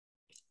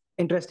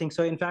 Interesting.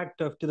 So in fact,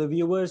 to the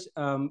viewers,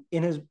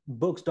 in his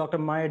books, Dr.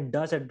 Meyer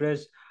does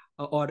address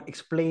or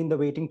explain the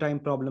waiting time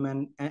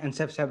problem and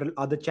several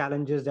other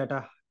challenges that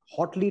are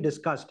hotly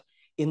discussed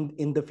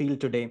in the field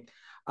today.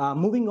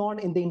 Moving on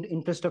in the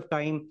interest of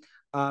time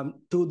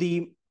to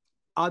the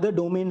other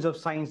domains of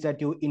science that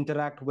you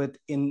interact with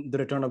in the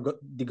return of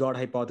the God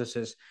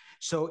hypothesis.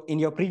 So in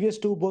your previous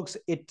two books,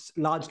 it's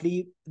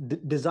largely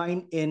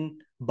design in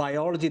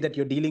biology that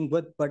you're dealing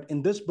with. But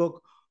in this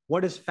book,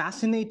 what is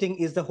fascinating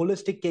is the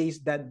holistic case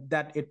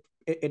that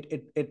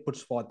it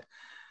puts forth.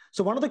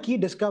 So one of the key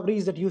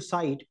discoveries that you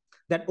cite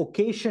that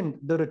occasioned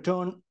the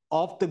return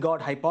of the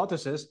God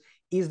hypothesis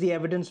is the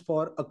evidence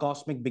for a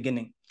cosmic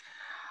beginning.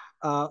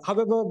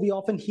 However, we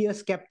often hear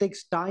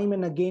skeptics time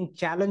and again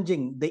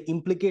challenging the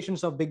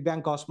implications of Big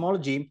Bang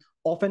cosmology,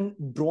 often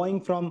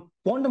drawing from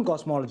quantum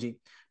cosmology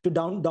to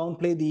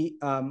downplay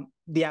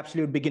the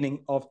absolute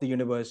beginning of the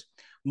universe.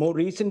 More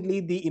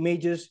recently, the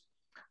images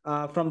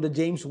from the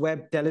James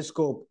Webb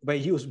telescope were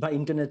used by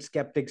internet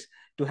skeptics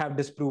to have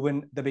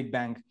disproven the Big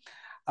Bang.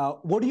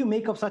 What do you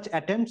make of such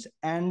attempts,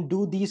 and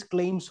do these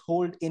claims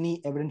hold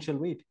any evidential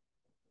weight?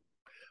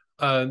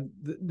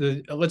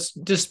 Let's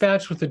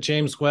dispatch with the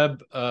James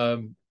Webb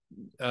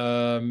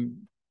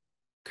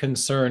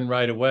concern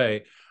right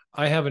away.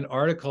 I have an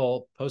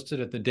article posted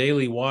at the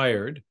Daily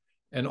Wired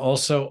and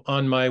also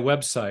on my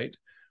website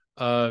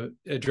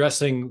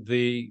addressing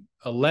the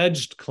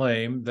alleged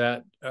claim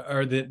that,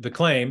 or the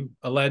claim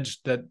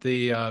alleged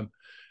that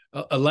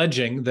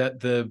alleging that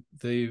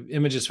the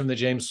images from the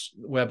James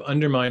Webb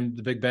undermined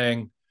the Big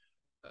Bang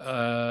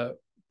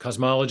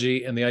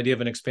cosmology and the idea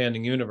of an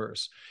expanding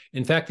universe.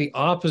 In fact, the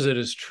opposite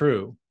is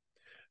true.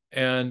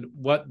 And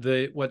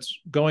what's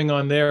going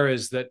on there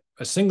is that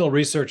a single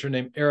researcher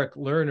named Eric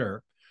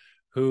Lerner,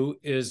 who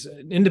is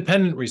an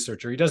independent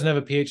researcher, he doesn't have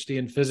a PhD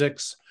in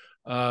physics,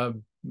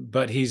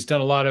 but he's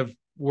done a lot of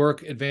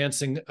work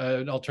advancing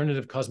an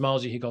alternative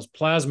cosmology he calls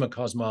plasma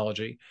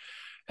cosmology.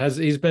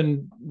 He's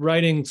been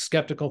writing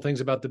skeptical things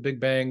about the Big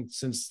Bang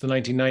since the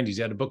 1990s.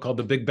 He had a book called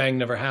The Big Bang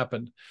Never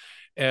Happened.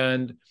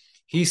 And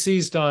he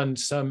seized on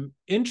some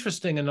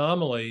interesting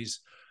anomalies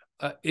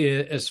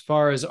as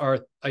far as our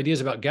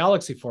ideas about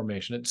galaxy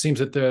formation. It seems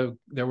that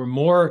there were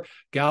more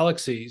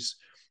galaxies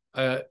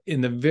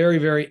in the very,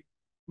 very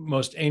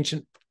most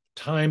ancient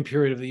time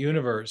period of the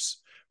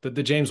universe that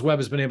the James Webb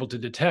has been able to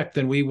detect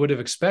than we would have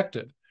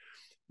expected.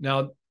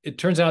 Now, it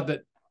turns out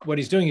that what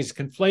he's doing is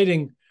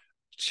conflating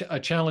a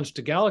challenge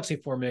to galaxy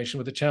formation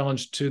with a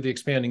challenge to the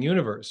expanding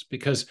universe,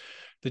 because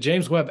the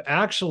James Webb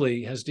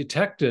actually has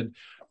detected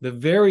the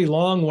very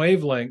long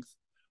wavelength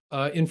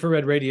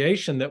infrared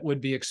radiation that would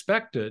be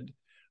expected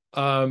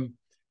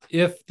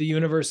if the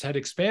universe had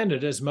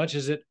expanded as much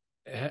as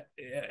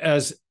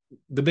as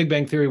the Big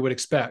Bang theory would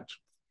expect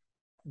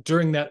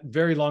during that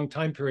very long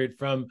time period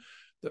from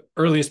the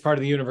earliest part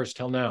of the universe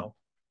till now.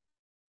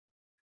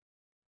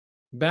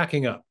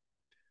 Backing up,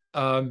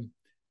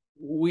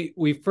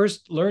 we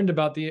first learned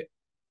about the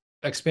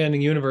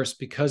expanding universe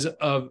because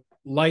of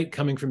light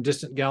coming from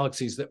distant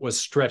galaxies that was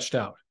stretched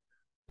out.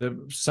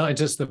 The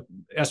scientists, the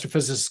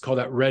astrophysicists call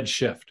that red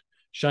shift.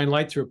 Shine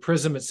light through a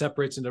prism, it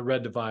separates into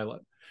red to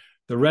violet.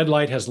 The red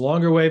light has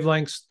longer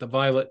wavelengths, the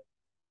violet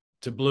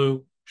to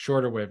blue,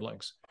 shorter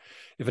wavelengths.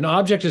 If an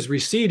object is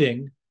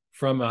receding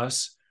from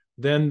us,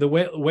 then the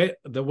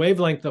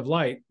wavelength of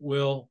light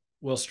will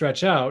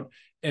stretch out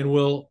and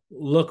will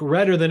look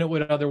redder than it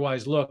would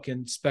otherwise look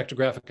in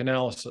spectrographic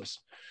analysis.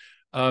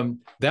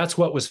 That's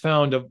what was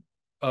found of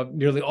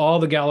nearly all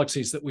the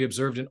galaxies that we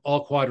observed in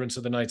all quadrants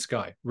of the night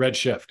sky, red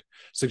shift,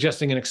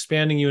 suggesting an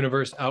expanding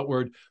universe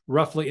outward,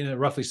 roughly in a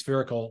roughly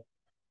spherical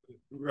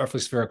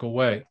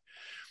way.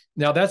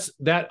 Now,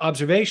 that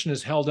observation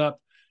is held up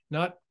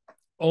not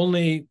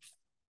only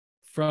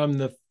from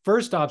the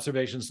first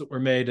observations that were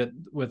made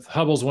with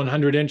Hubble's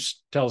 100-inch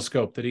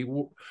telescope that he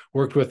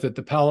worked with at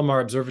the Palomar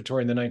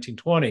Observatory in the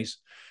 1920s,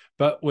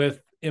 but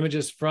with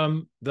images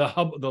from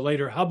the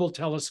later Hubble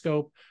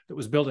telescope that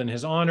was built in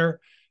his honor,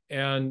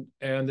 and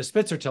the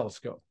Spitzer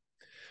telescope.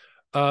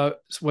 So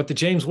what the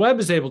James Webb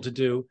is able to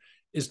do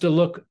is to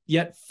look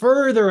yet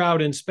further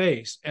out in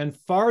space and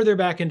farther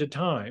back into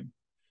time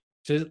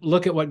to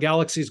look at what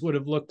galaxies would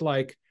have looked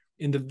like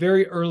in the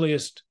very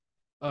earliest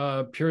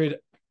period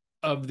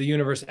of the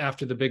universe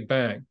after the Big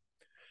Bang.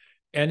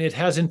 And it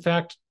has in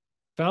fact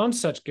found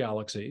such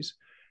galaxies,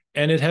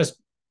 and it has,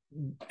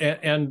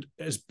 and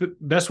as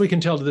best we can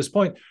tell to this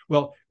point,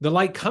 well, the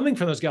light coming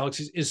from those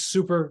galaxies is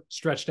super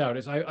stretched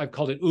out. I've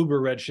called it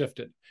uber red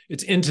shifted.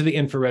 It's into the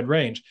infrared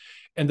range.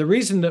 And the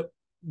reason that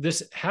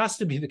this has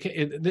to be the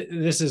case.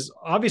 This is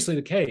obviously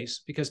the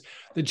case because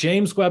the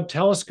James Webb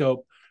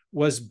telescope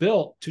was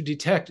built to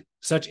detect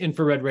such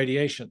infrared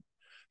radiation.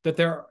 That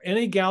there are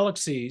any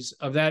galaxies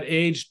of that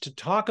age to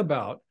talk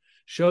about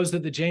shows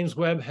that the James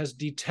Webb has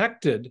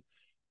detected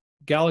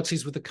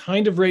galaxies with the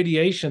kind of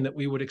radiation that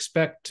we would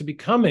expect to be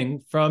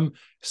coming from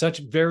such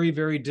very,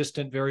 very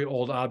distant, very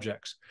old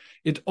objects.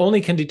 It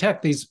only can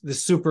detect this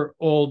super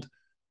old,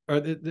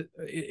 or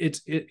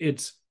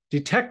it's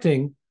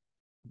detecting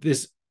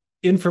this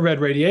infrared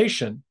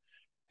radiation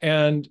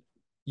and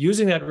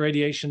using that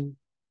radiation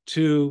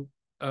to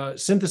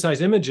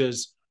synthesize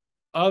images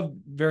of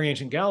very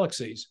ancient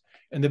galaxies.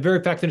 And the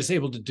very fact that it's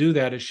able to do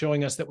that is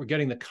showing us that we're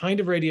getting the kind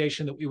of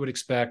radiation that we would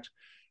expect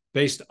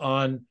based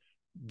on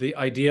the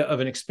idea of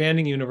an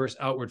expanding universe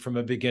outward from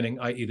a beginning,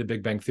 i.e. the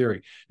Big Bang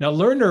Theory. Now,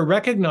 Lerner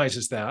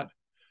recognizes that,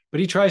 but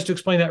he tries to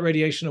explain that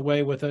radiation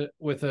away with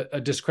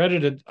a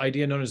discredited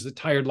idea known as the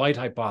tired light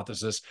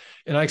hypothesis.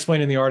 And I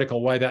explain in the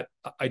article why that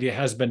idea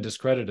has been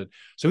discredited.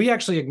 So he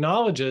actually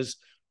acknowledges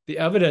the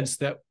evidence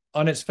that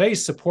on its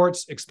face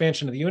supports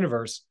expansion of the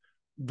universe,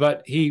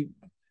 but he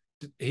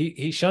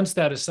shunts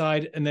that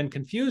aside and then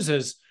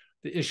confuses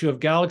the issue of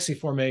galaxy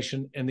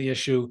formation and the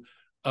issue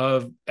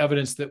of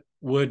evidence that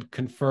would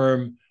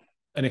confirm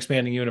an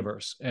expanding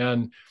universe.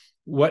 And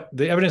what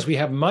the evidence we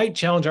have might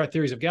challenge our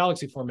theories of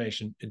galaxy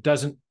formation. It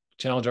doesn't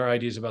challenge our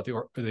ideas about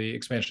the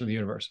expansion of the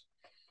universe.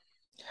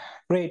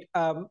 Great.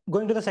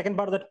 Going to the second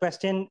part of that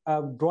question,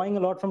 drawing a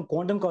lot from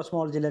quantum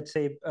cosmology, let's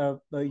say,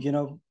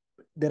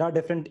 there are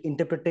different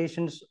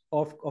interpretations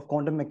of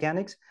quantum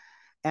mechanics,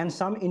 and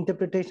some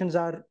interpretations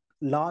are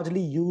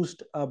largely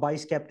used by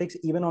skeptics,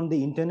 even on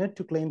the internet,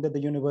 to claim that the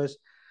universe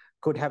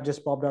could have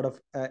just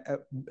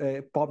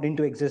popped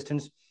into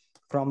existence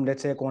from,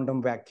 let's say, a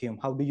quantum vacuum.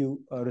 How do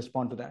you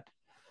respond to that?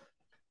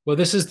 Well,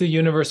 this is the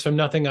universe from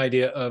nothing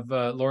idea of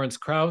Lawrence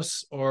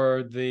Krauss,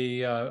 or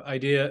the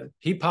idea,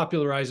 he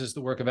popularizes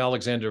the work of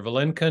Alexander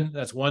Vilenkin.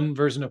 That's one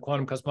version of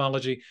quantum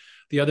cosmology.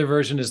 The other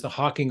version is the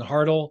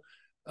Hawking-Hartle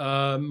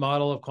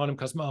model of quantum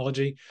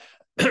cosmology.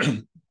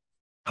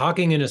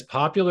 Hawking, in his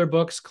popular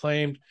books,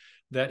 claimed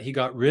that he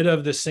got rid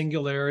of the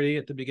singularity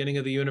at the beginning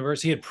of the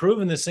universe. He had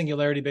proven the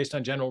singularity based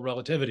on general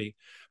relativity,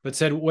 but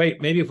said,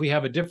 wait, maybe if we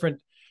have a different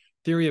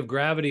theory of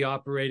gravity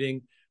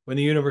operating when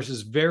the universe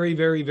is very,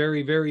 very,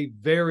 very, very,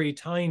 very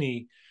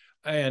tiny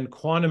and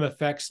quantum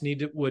effects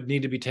would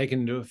need to be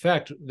taken into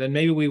effect, then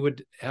maybe we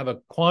would have a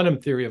quantum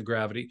theory of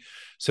gravity.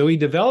 So he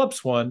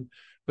develops one,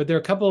 but there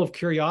are a couple of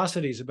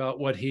curiosities about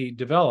what he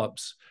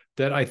develops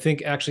that I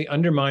think actually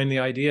undermine the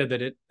idea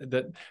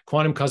that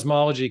quantum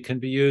cosmology can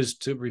be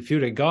used to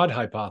refute a God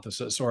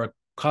hypothesis or a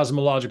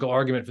cosmological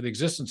argument for the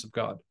existence of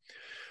God.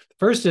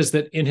 First is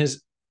that in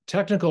his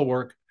technical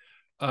work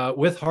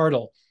with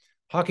Hartle,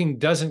 Hawking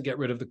doesn't get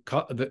rid of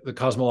the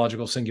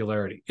cosmological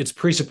singularity. It's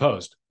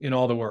presupposed in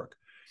all the work.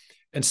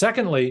 And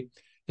secondly,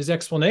 his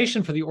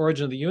explanation for the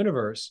origin of the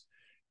universe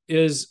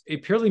is a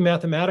purely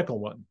mathematical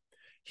one.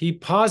 He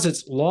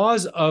posits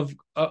laws of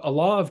a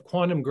law of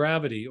quantum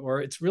gravity,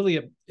 or it's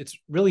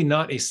really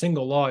not a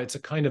single law. It's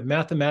a kind of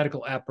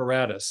mathematical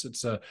apparatus.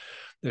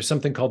 There's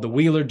something called the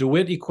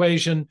Wheeler-DeWitt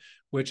equation,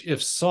 which,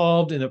 if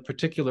solved in a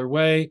particular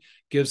way,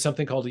 gives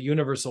something called a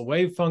universal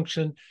wave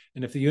function.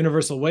 And if the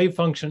universal wave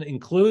function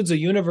includes a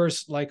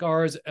universe like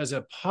ours as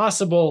a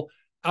possible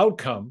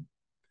outcome,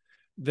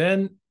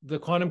 then the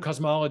quantum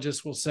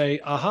cosmologists will say,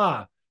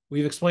 aha,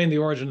 we've explained the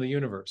origin of the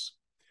universe.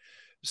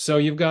 So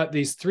you've got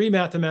these three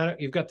mathematical,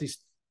 you've got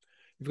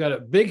a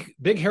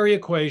big hairy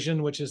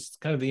equation, which is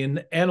kind of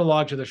the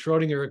analog to the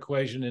Schrodinger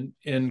equation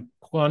in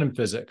quantum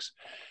physics.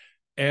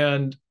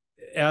 And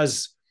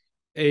as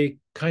a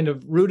kind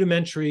of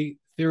rudimentary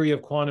theory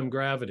of quantum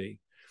gravity,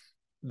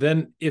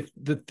 then if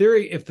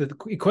the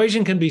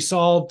equation can be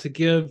solved to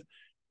give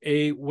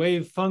a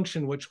wave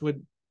function which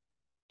would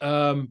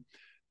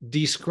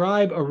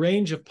describe a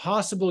range of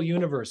possible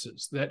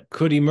universes that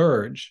could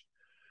emerge,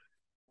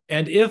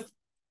 and if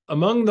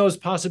among those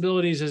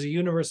possibilities is a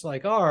universe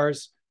like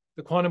ours,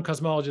 the quantum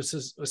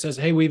cosmologist says,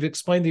 hey, we've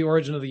explained the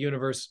origin of the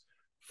universe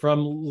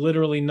from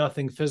literally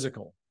nothing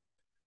physical.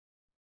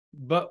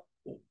 But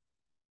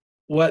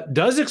what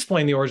does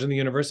explain the origin of the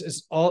universe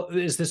is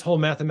this whole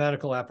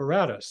mathematical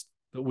apparatus,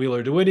 the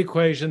Wheeler-DeWitt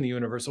equation, the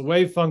universal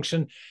wave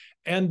function,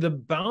 and the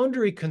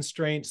boundary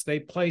constraints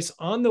they place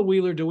on the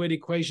Wheeler-DeWitt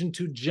equation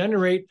to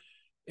generate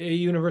a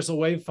universal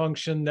wave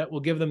function that will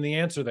give them the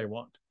answer they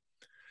want.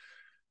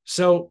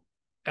 So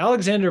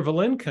Alexander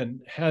Vilenkin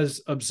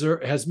has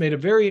made a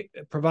very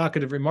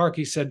provocative remark.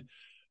 He said,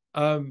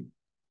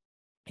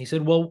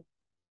 well,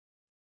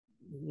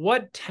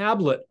 what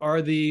tablet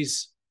are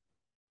these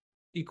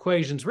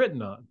equations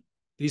written on,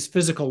 these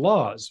physical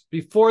laws?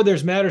 Before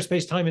there's matter,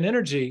 space, time, and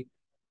energy,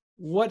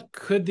 what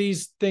could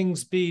these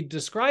things be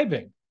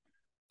describing?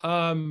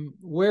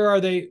 Where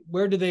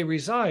do they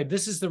reside?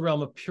 This is the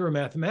realm of pure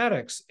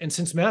mathematics. And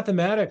since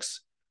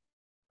mathematics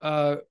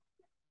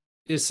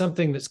is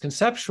something that's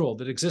conceptual,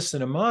 that exists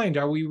in a mind,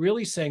 are we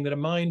really saying that a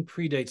mind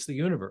predates the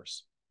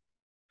universe?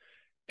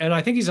 And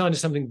I think he's onto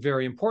something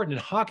very important.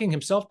 And Hawking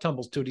himself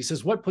tumbles to it. He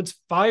says, what puts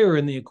fire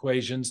in the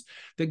equations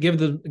that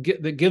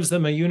gives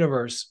them a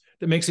universe,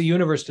 that makes a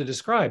universe to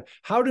describe?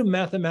 How do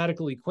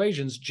mathematical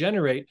equations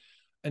generate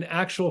an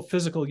actual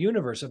physical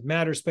universe of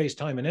matter, space,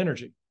 time, and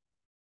energy?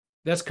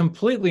 That's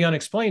completely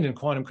unexplained in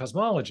quantum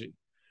cosmology.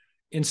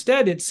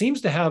 Instead, it seems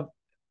to have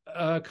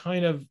a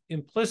kind of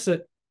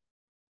implicit,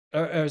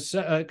 a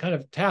kind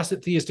of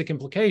tacit theistic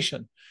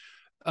implication,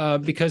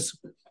 because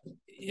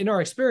in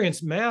our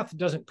experience, math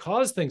doesn't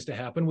cause things to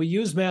happen. We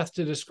use math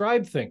to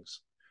describe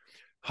things.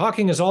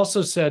 Hawking has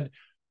also said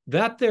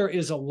that there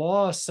is a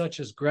law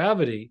such as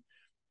gravity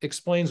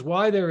explains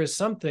why there is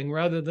something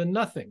rather than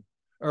nothing,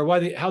 or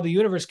why how the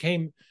universe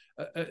came,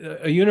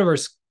 a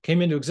universe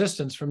came into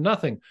existence from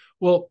nothing.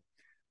 Well,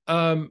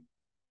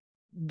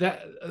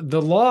 that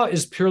the law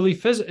is purely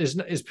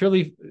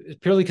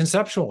purely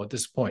conceptual at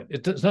this point.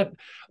 It does not.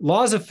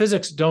 Laws of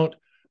physics don't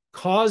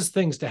cause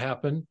things to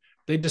happen.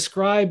 They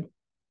describe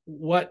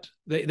what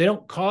they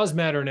don't cause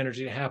matter and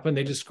energy to happen.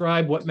 They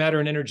describe what matter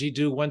and energy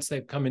do once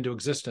they've come into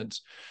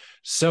existence.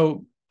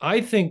 So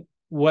I think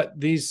what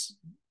these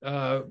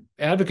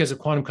advocates of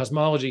quantum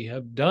cosmology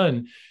have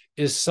done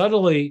is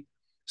subtly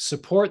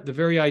support the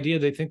very idea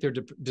they think they're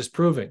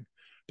disproving.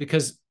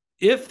 Because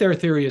if their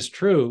theory is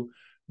true,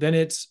 then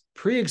it's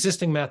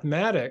pre-existing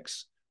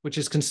mathematics, which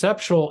is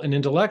conceptual and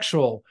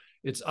intellectual.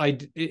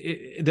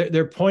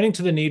 They're pointing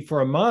to the need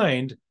for a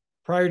mind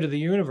prior to the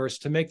universe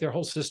to make their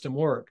whole system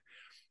work.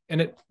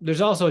 And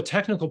there's also a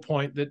technical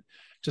point that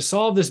to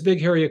solve this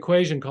big hairy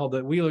equation called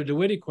the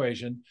Wheeler-DeWitt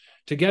equation,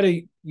 to get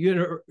a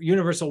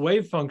universal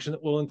wave function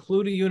that will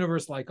include a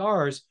universe like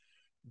ours,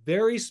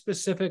 very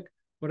specific,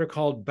 what are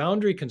called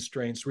boundary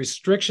constraints,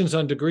 restrictions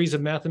on degrees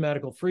of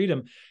mathematical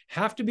freedom,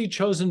 have to be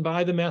chosen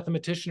by the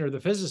mathematician or the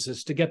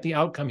physicist to get the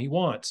outcome he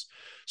wants.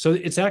 So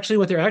it's actually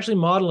what they're actually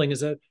modeling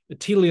is a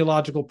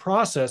teleological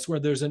process where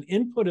there's an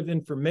input of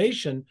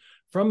information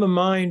from a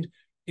mind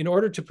in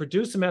order to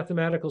produce a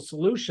mathematical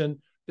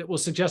solution that will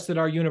suggest that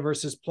our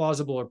universe is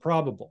plausible or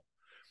probable.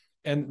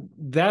 And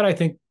that I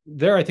think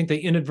they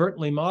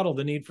inadvertently model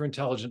the need for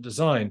intelligent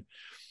design.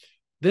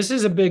 This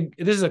is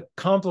a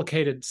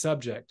complicated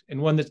subject and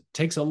one that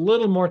takes a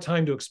little more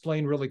time to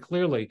explain really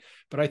clearly,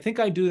 but I think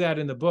I do that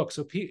in the book.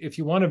 So if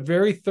you want a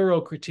very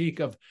thorough critique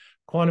of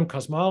quantum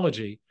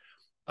cosmology,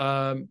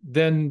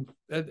 then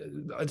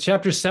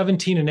chapters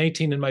 17 and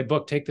 18 in my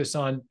book take this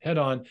on head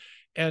on.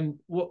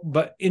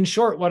 But in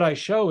short, what I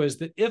show is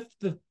that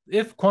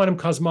if quantum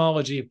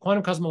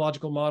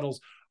cosmological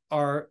models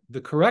are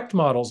the correct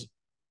models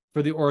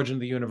for the origin of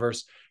the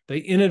universe, they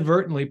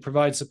inadvertently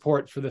provide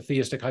support for the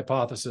theistic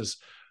hypothesis,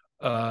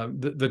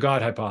 the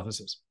God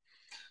hypothesis.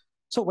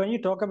 So when you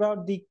talk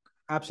about the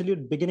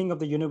absolute beginning of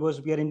the universe,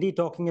 we are indeed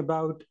talking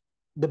about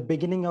the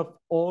beginning of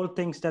all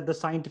things that the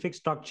scientific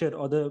structure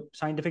or the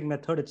scientific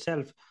method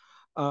itself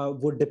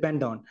would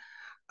depend on.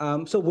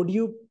 So would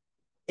you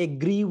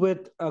agree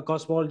with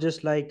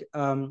cosmologists like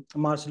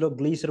Marcelo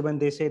Gleiser when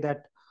they say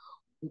that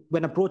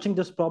when approaching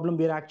this problem,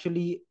 we're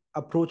actually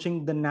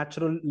approaching the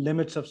natural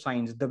limits of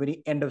science, the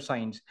very end of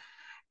science?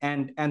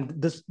 And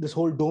this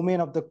whole domain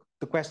of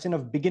the question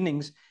of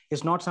beginnings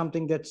is not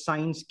something that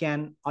science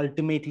can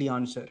ultimately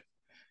answer.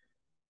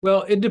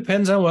 Well, it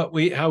depends on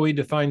how we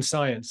define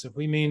science. If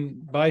we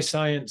mean by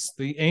science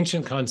the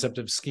ancient concept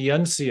of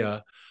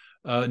scientia,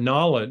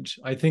 knowledge,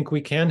 I think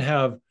we can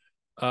have,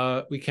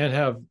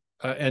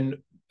 and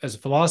as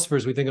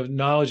philosophers, we think of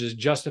knowledge as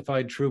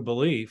justified true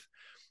belief.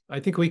 I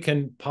think we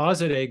can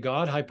posit a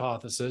God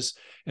hypothesis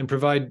and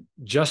provide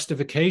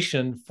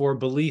justification for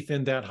belief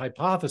in that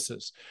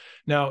hypothesis.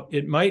 Now,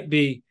 it might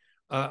be,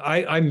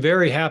 I'm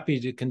very happy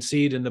to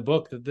concede in the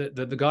book that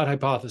the God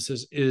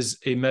hypothesis is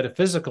a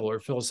metaphysical or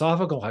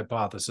philosophical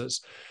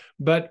hypothesis,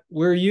 but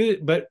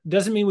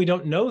doesn't mean we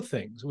don't know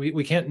things.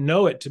 We can't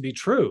know it to be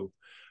true.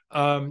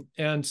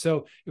 And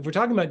so if we're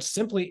talking about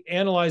simply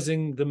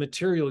analyzing the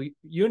material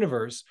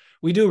universe,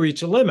 we do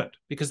reach a limit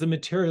because the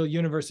material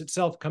universe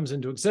itself comes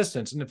into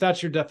existence. And if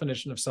that's your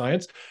definition of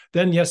science,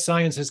 then yes,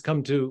 science has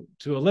come to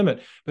a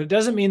limit. But it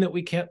doesn't mean that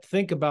we can't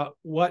think about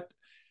what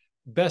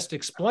best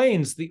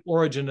explains the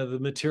origin of the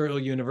material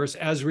universe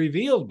as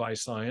revealed by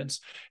science.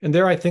 And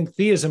there, I think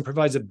theism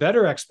provides a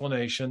better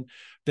explanation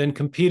than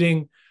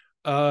competing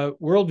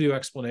worldview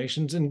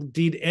explanations,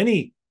 indeed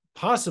any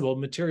possible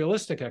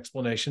materialistic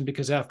explanation,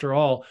 because after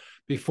all,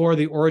 before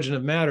the origin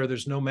of matter,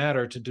 there's no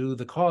matter to do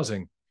the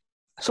causing.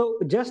 So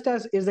just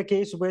as is the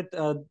case with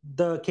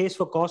the case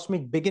for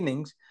cosmic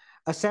beginnings,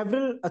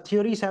 several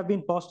theories have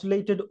been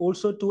postulated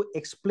also to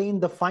explain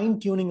the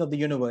fine-tuning of the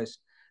universe.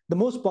 The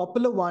most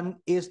popular one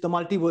is the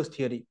multiverse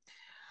theory.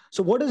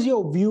 So what is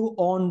your view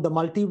on the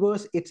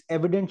multiverse, its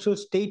evidential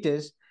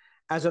status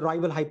as a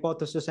rival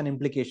hypothesis and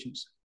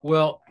implications?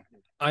 Well,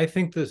 I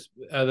think the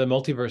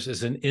multiverse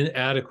is an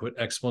inadequate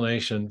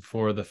explanation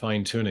for the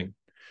fine-tuning.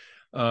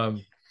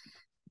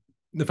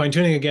 The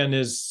fine-tuning, again,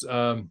 is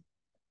the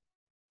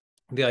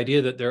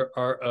idea that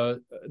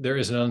there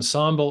is an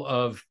ensemble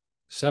of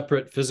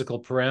separate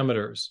physical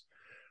parameters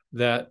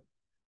that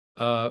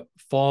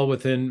fall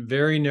within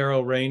very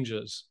narrow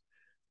ranges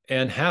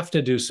and have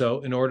to do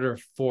so in order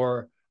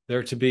for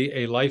there to be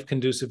a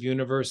life-conducive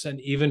universe and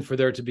even for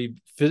there to be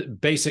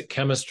basic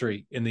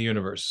chemistry in the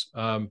universe.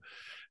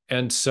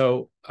 And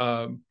so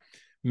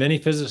many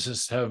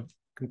physicists have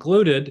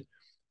concluded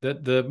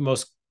that the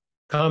most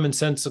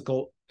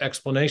commonsensical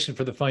explanation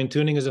for the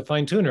fine-tuning is a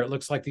fine-tuner. It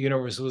looks like the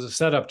universe was a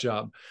setup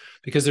job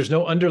because there's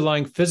no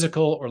underlying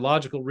physical or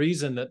logical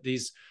reason that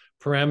these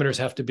parameters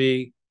have to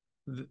be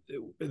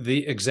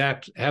the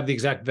exact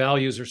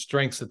values or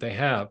strengths that they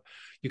have.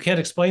 You can't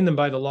explain them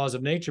by the laws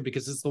of nature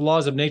because it's the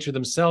laws of nature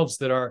themselves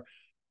that are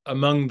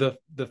among the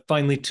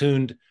finely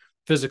tuned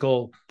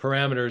physical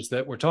parameters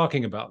that we're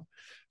talking about.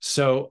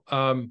 So,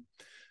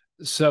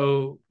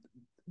 so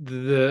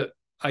the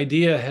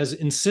idea has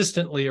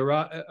insistently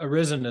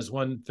arisen, as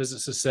one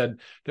physicist said,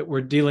 that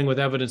we're dealing with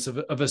evidence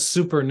of a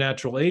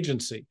supernatural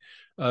agency.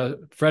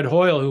 Fred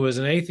Hoyle, who was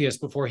an atheist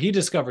before he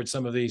discovered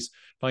some of these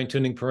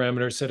fine-tuning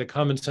parameters, said a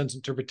common sense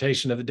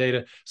interpretation of the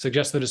data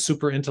suggests that a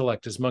super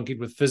intellect is monkeyed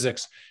with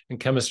physics and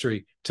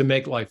chemistry to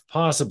make life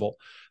possible.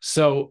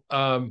 So,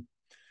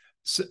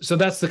 so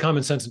that's the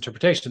common sense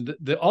interpretation.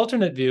 The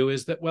alternate view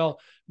is that, well,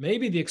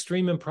 maybe the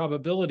extreme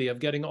improbability of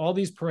getting all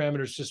these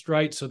parameters just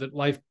right so that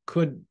life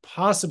could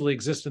possibly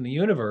exist in the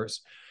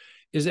universe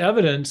is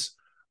evidence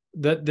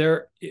that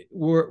there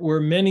were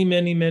many,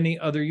 many, many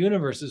other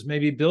universes,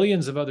 maybe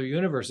billions of other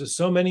universes,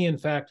 so many, in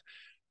fact,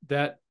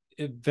 that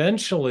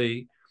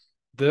eventually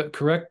the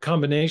correct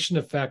combination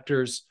of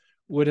factors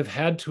would have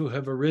had to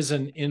have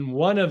arisen in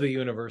one of the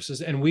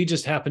universes, and we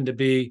just happen to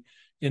be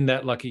in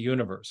that lucky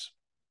universe.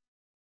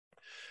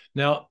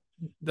 Now,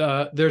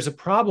 there's a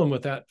problem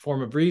with that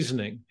form of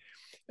reasoning,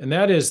 and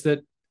that is that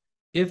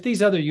if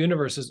these other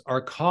universes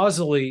are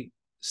causally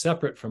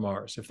separate from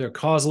ours, if they're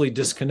causally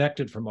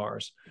disconnected from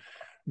ours,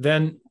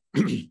 then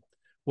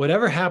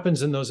whatever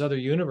happens in those other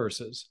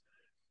universes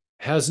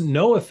has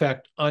no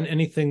effect on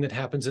anything that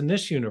happens in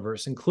this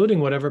universe, including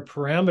whatever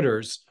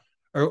parameters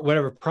or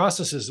whatever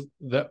processes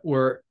that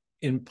were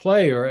in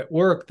play or at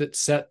work that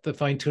set the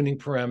fine-tuning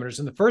parameters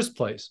in the first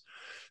place.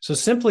 So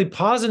simply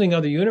positing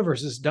other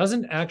universes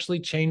doesn't actually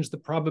change the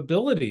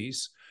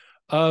probabilities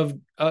of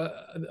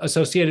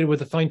associated with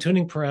the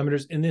fine-tuning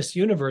parameters in this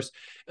universe,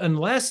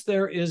 unless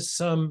there is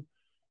some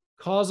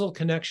causal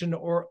connection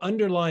or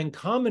underlying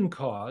common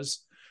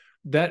cause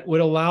that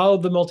would allow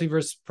the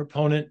multiverse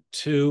proponent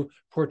to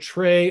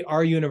portray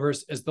our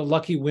universe as the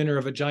lucky winner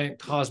of a giant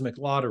cosmic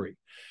lottery.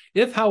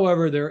 If,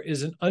 however, there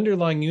is an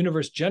underlying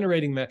universe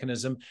generating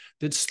mechanism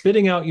that's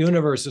spitting out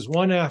universes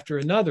one after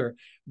another,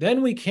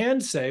 then we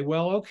can say,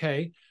 well,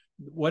 okay,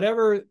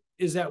 whatever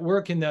is at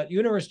work in that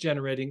universe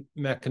generating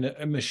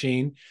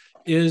machine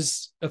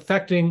is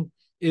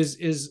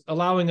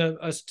allowing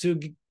us to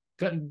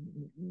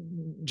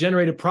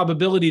generate a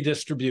probability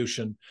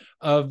distribution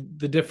of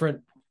the different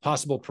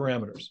possible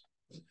parameters.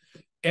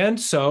 And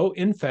so,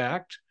 in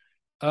fact,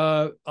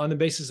 on the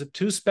basis of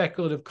two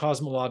speculative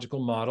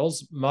cosmological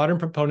models, modern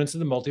proponents of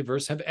the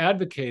multiverse have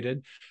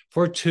advocated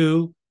for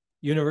two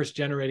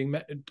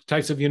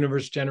types of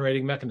universe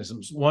generating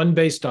mechanisms, one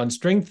based on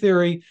string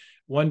theory,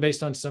 one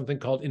based on something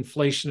called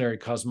inflationary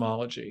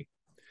cosmology.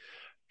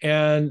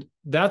 And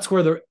that's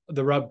where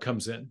the rub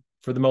comes in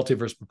for the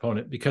multiverse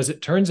proponent, because it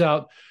turns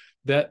out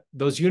that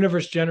those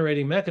universe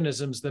generating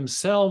mechanisms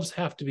themselves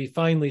have to be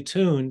finely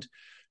tuned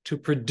to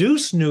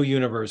produce new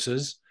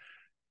universes,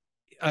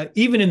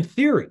 even in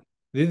theory.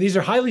 These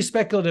are highly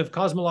speculative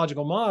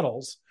cosmological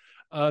models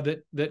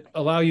that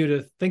allow you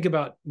to think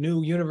about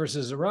new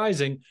universes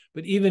arising,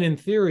 but even in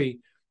theory,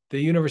 the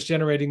universe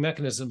generating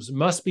mechanisms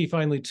must be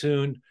finely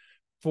tuned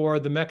for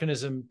the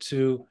mechanism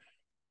to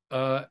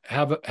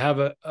have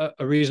a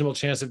reasonable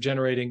chance of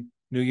generating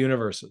new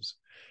universes.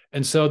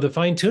 And so the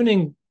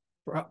fine-tuning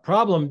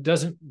problem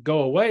doesn't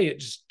go away.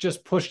 It's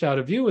just pushed out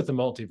of view with the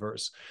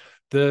multiverse.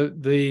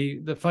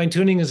 The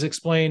fine-tuning is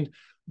explained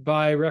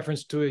by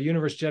reference to a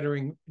universe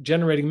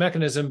generating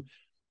mechanism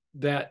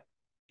that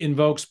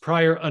invokes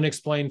prior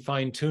unexplained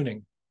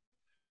fine-tuning.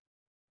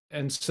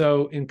 And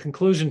so in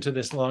conclusion to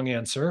this long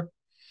answer,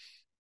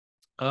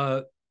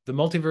 the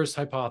multiverse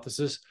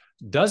hypothesis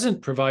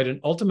doesn't provide an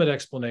ultimate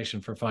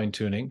explanation for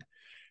fine-tuning,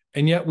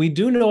 and yet we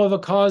do know of a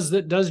cause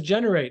that does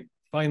generate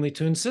finely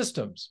tuned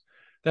systems.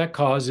 That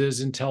cause is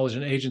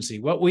intelligent agency.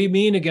 What we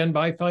mean, again,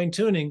 by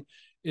fine-tuning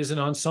is an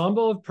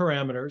ensemble of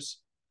parameters,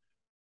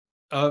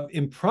 of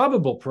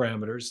improbable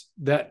parameters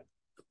that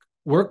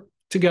work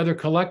together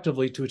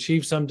collectively to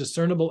achieve some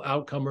discernible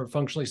outcome or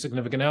functionally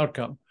significant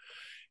outcome.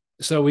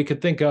 So we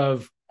could think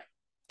of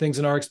things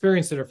in our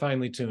experience that are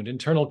finely tuned,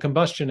 internal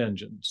combustion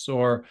engines,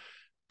 or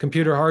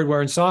computer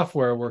hardware and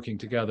software working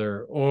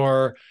together,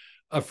 or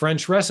a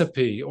French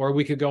recipe, or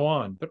we could go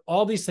on. But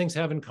all these things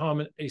have in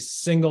common a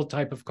single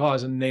type of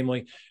cause, and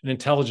namely an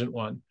intelligent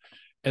one.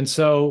 And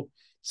so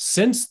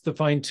since the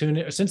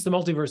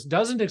multiverse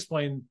doesn't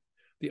explain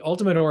the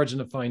ultimate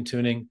origin of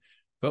fine-tuning,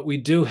 but we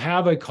do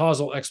have a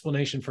causal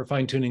explanation for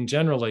fine-tuning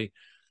generally,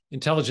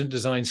 intelligent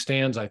design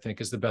stands, I think,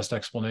 is the best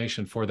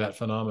explanation for that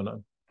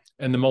phenomenon.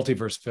 And the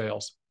multiverse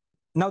fails.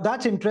 Now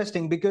that's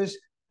interesting because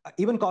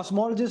even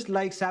cosmologists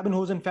like Sabine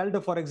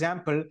Hosenfelder, for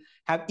example,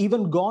 have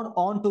even gone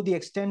on to the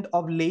extent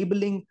of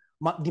labeling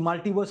the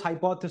multiverse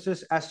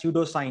hypothesis as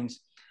pseudoscience.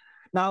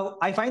 Now,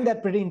 I find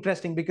that pretty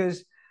interesting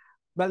because,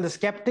 well, the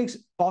skeptics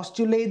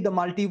postulate the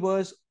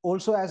multiverse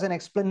also as an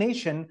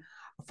explanation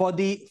for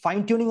the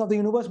fine tuning of the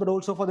universe, but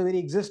also for the very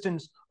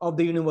existence of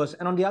the universe.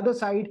 And on the other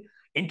side,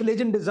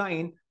 intelligent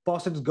design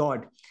posits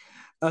God.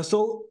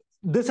 So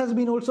this has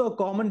been also a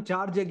common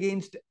charge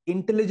against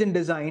intelligent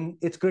design.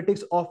 Its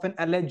critics often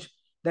allege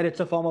that it's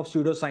a form of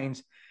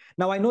pseudoscience.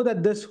 Now, I know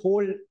that this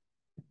whole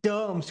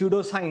term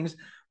pseudoscience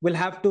will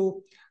have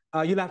to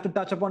you'll have to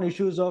touch upon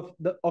issues of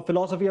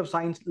philosophy of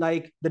science,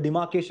 like the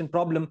demarcation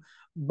problem.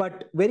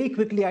 But very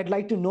quickly, I'd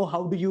like to know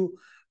how do you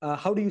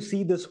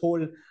see this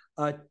whole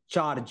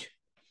charge?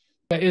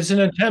 It's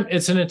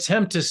an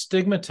attempt to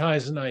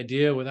stigmatize an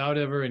idea without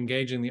ever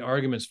engaging the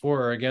arguments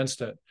for or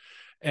against it.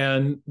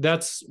 And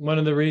that's one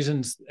of the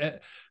reasons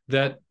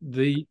that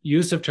the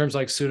use of terms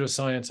like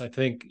pseudoscience, I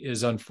think,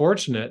 is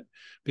unfortunate,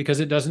 because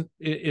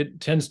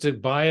it tends to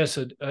bias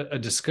a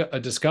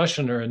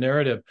discussion or a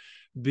narrative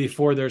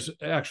before there's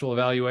actual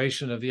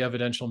evaluation of the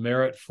evidential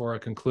merit for a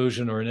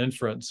conclusion or an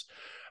inference.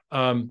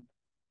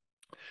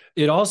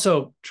 It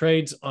also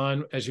trades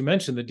on, as you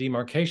mentioned, the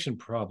demarcation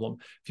problem.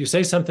 If you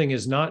say something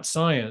is not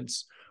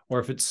science, or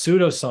if it's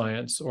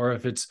pseudoscience, or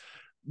if it's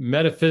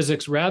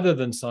metaphysics rather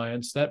than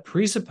science, that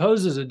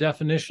presupposes a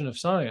definition of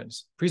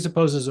science,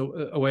 presupposes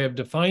a way of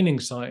defining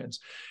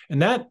science.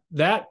 And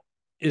that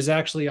is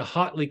actually a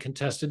hotly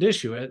contested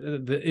issue,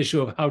 the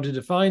issue of how to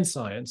define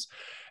science.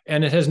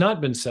 And it has not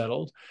been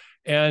settled.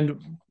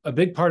 And a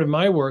big part of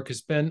my work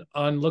has been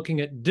on looking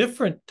at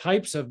different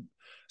types of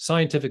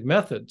scientific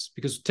methods,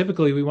 because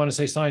typically we want to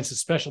say science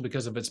is special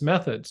because of its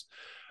methods.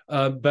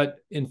 But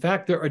in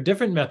fact, there are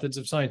different methods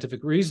of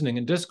scientific reasoning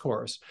and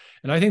discourse.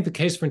 And I think the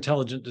case for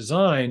intelligent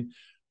design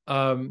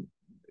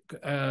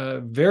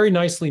very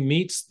nicely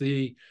meets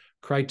the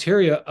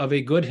criteria of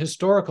a good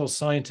historical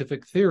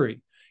scientific theory.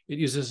 It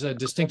uses a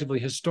distinctively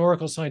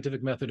historical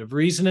scientific method of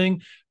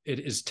reasoning. It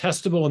is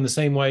testable in the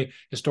same way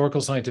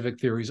historical scientific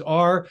theories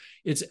are.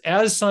 It's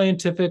as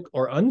scientific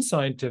or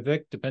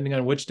unscientific, depending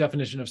on which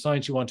definition of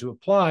science you want to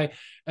apply,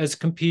 as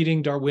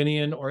competing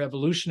Darwinian or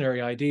evolutionary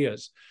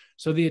ideas.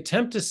 So the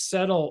attempt to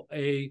settle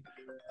a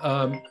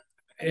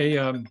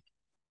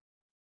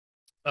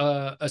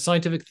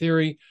scientific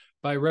theory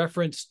by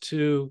reference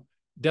to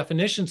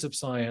definitions of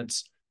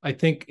science, I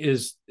think,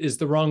 is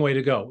the wrong way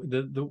to go.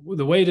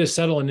 The way to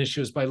settle an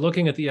issue is by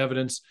looking at the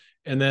evidence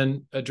and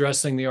then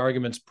addressing the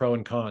arguments pro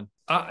and con.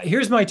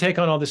 Here's my take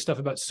on all this stuff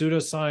about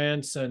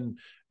pseudoscience and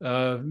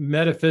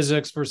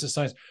metaphysics versus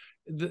science.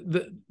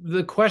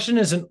 The question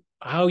isn't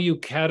how you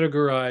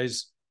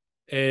categorize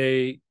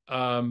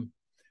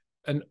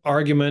an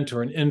argument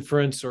or an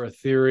inference or a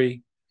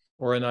theory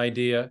or an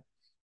idea.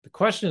 The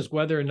question is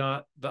whether or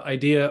not the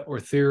idea or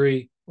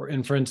theory or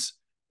inference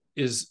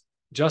is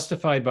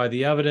justified by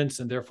the evidence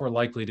and therefore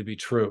likely to be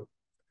true.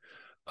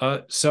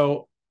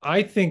 So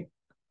I think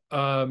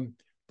the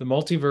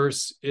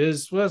multiverse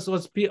is, well,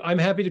 I'm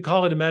happy to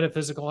call it a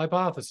metaphysical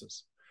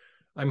hypothesis.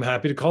 I'm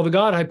happy to call the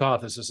God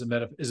hypothesis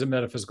a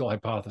metaphysical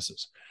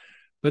hypothesis.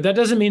 But that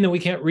doesn't mean that we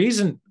can't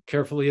reason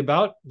carefully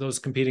about those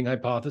competing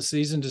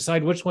hypotheses and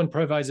decide which one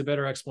provides a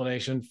better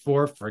explanation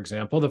for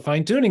example, the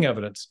fine-tuning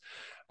evidence.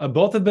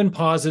 Both have been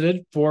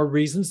posited for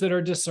reasons that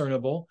are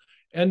discernible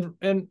and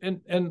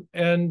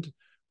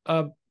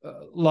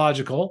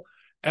logical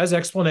as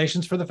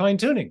explanations for the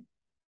fine-tuning.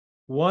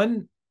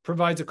 One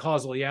provides a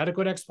causally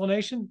adequate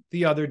explanation,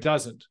 the other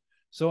doesn't.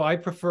 So I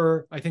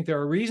think there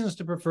are reasons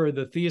to prefer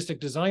the theistic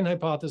design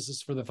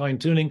hypothesis for the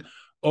fine-tuning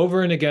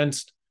over and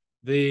against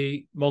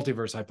the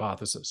multiverse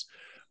hypothesis.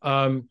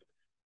 The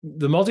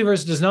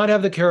multiverse does not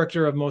have the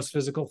character of most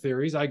physical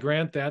theories. I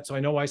grant that, so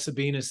I know why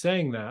Sabine is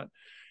saying that.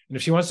 And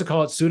if she wants to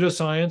call it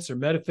pseudoscience or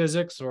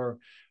metaphysics or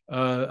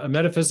a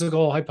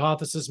metaphysical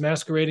hypothesis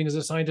masquerading as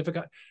a scientific,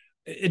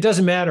 it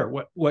doesn't matter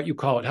what you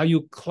call it. How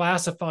you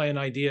classify an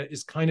idea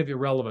is kind of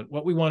irrelevant.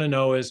 What we want to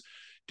know is,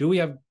 do we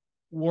have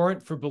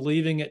warrant for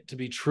believing it to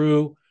be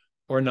true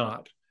or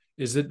not?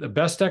 Is it the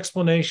best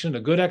explanation, a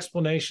good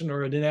explanation,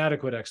 or an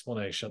inadequate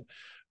explanation?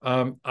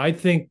 I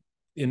think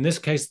in this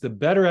case, the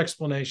better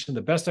explanation,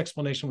 the best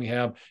explanation we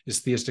have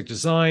is theistic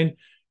design.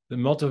 The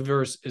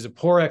multiverse is a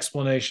poor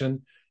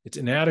explanation. It's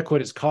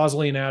inadequate. It's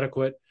causally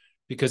inadequate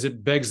because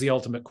it begs the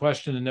ultimate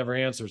question and never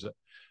answers it.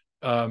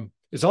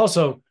 It's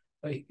also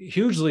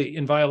hugely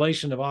in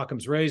violation of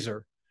Occam's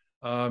razor.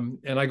 And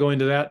I go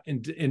into that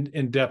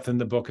in depth in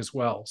the book as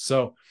well.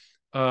 So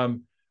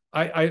I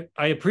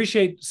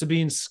appreciate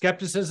Sabine's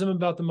skepticism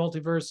about the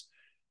multiverse.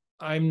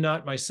 I'm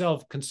not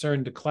myself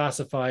concerned to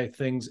classify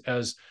things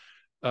as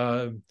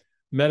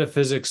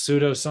metaphysics,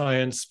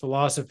 pseudoscience,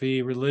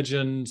 philosophy,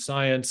 religion,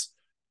 science.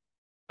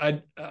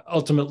 I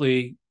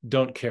ultimately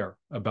don't care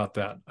about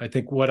that. I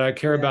think what I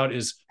care about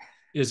is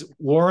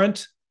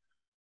warrant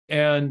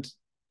and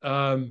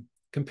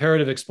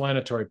comparative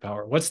explanatory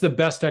power. What's the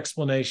best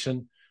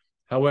explanation,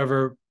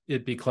 however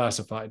it be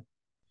classified?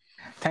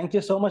 Thank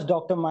you so much,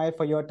 Dr. Meyer,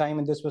 for your time.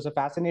 And this was a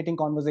fascinating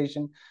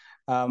conversation.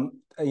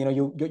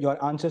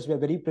 Your answers were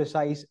very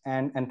precise.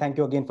 And thank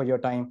you again for your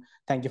time.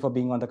 Thank you for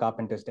being on the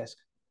Carpenter's Desk.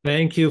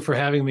 Thank you for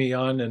having me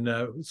on. And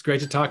it's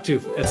great to talk to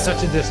you at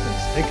such a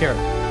distance. Take care.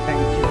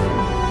 Thank you.